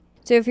berry.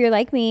 So if you're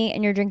like me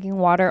and you're drinking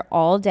water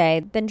all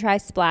day, then try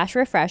Splash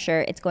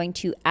Refresher. It's going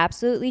to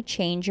absolutely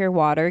change your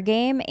water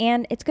game,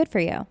 and it's good for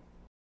you.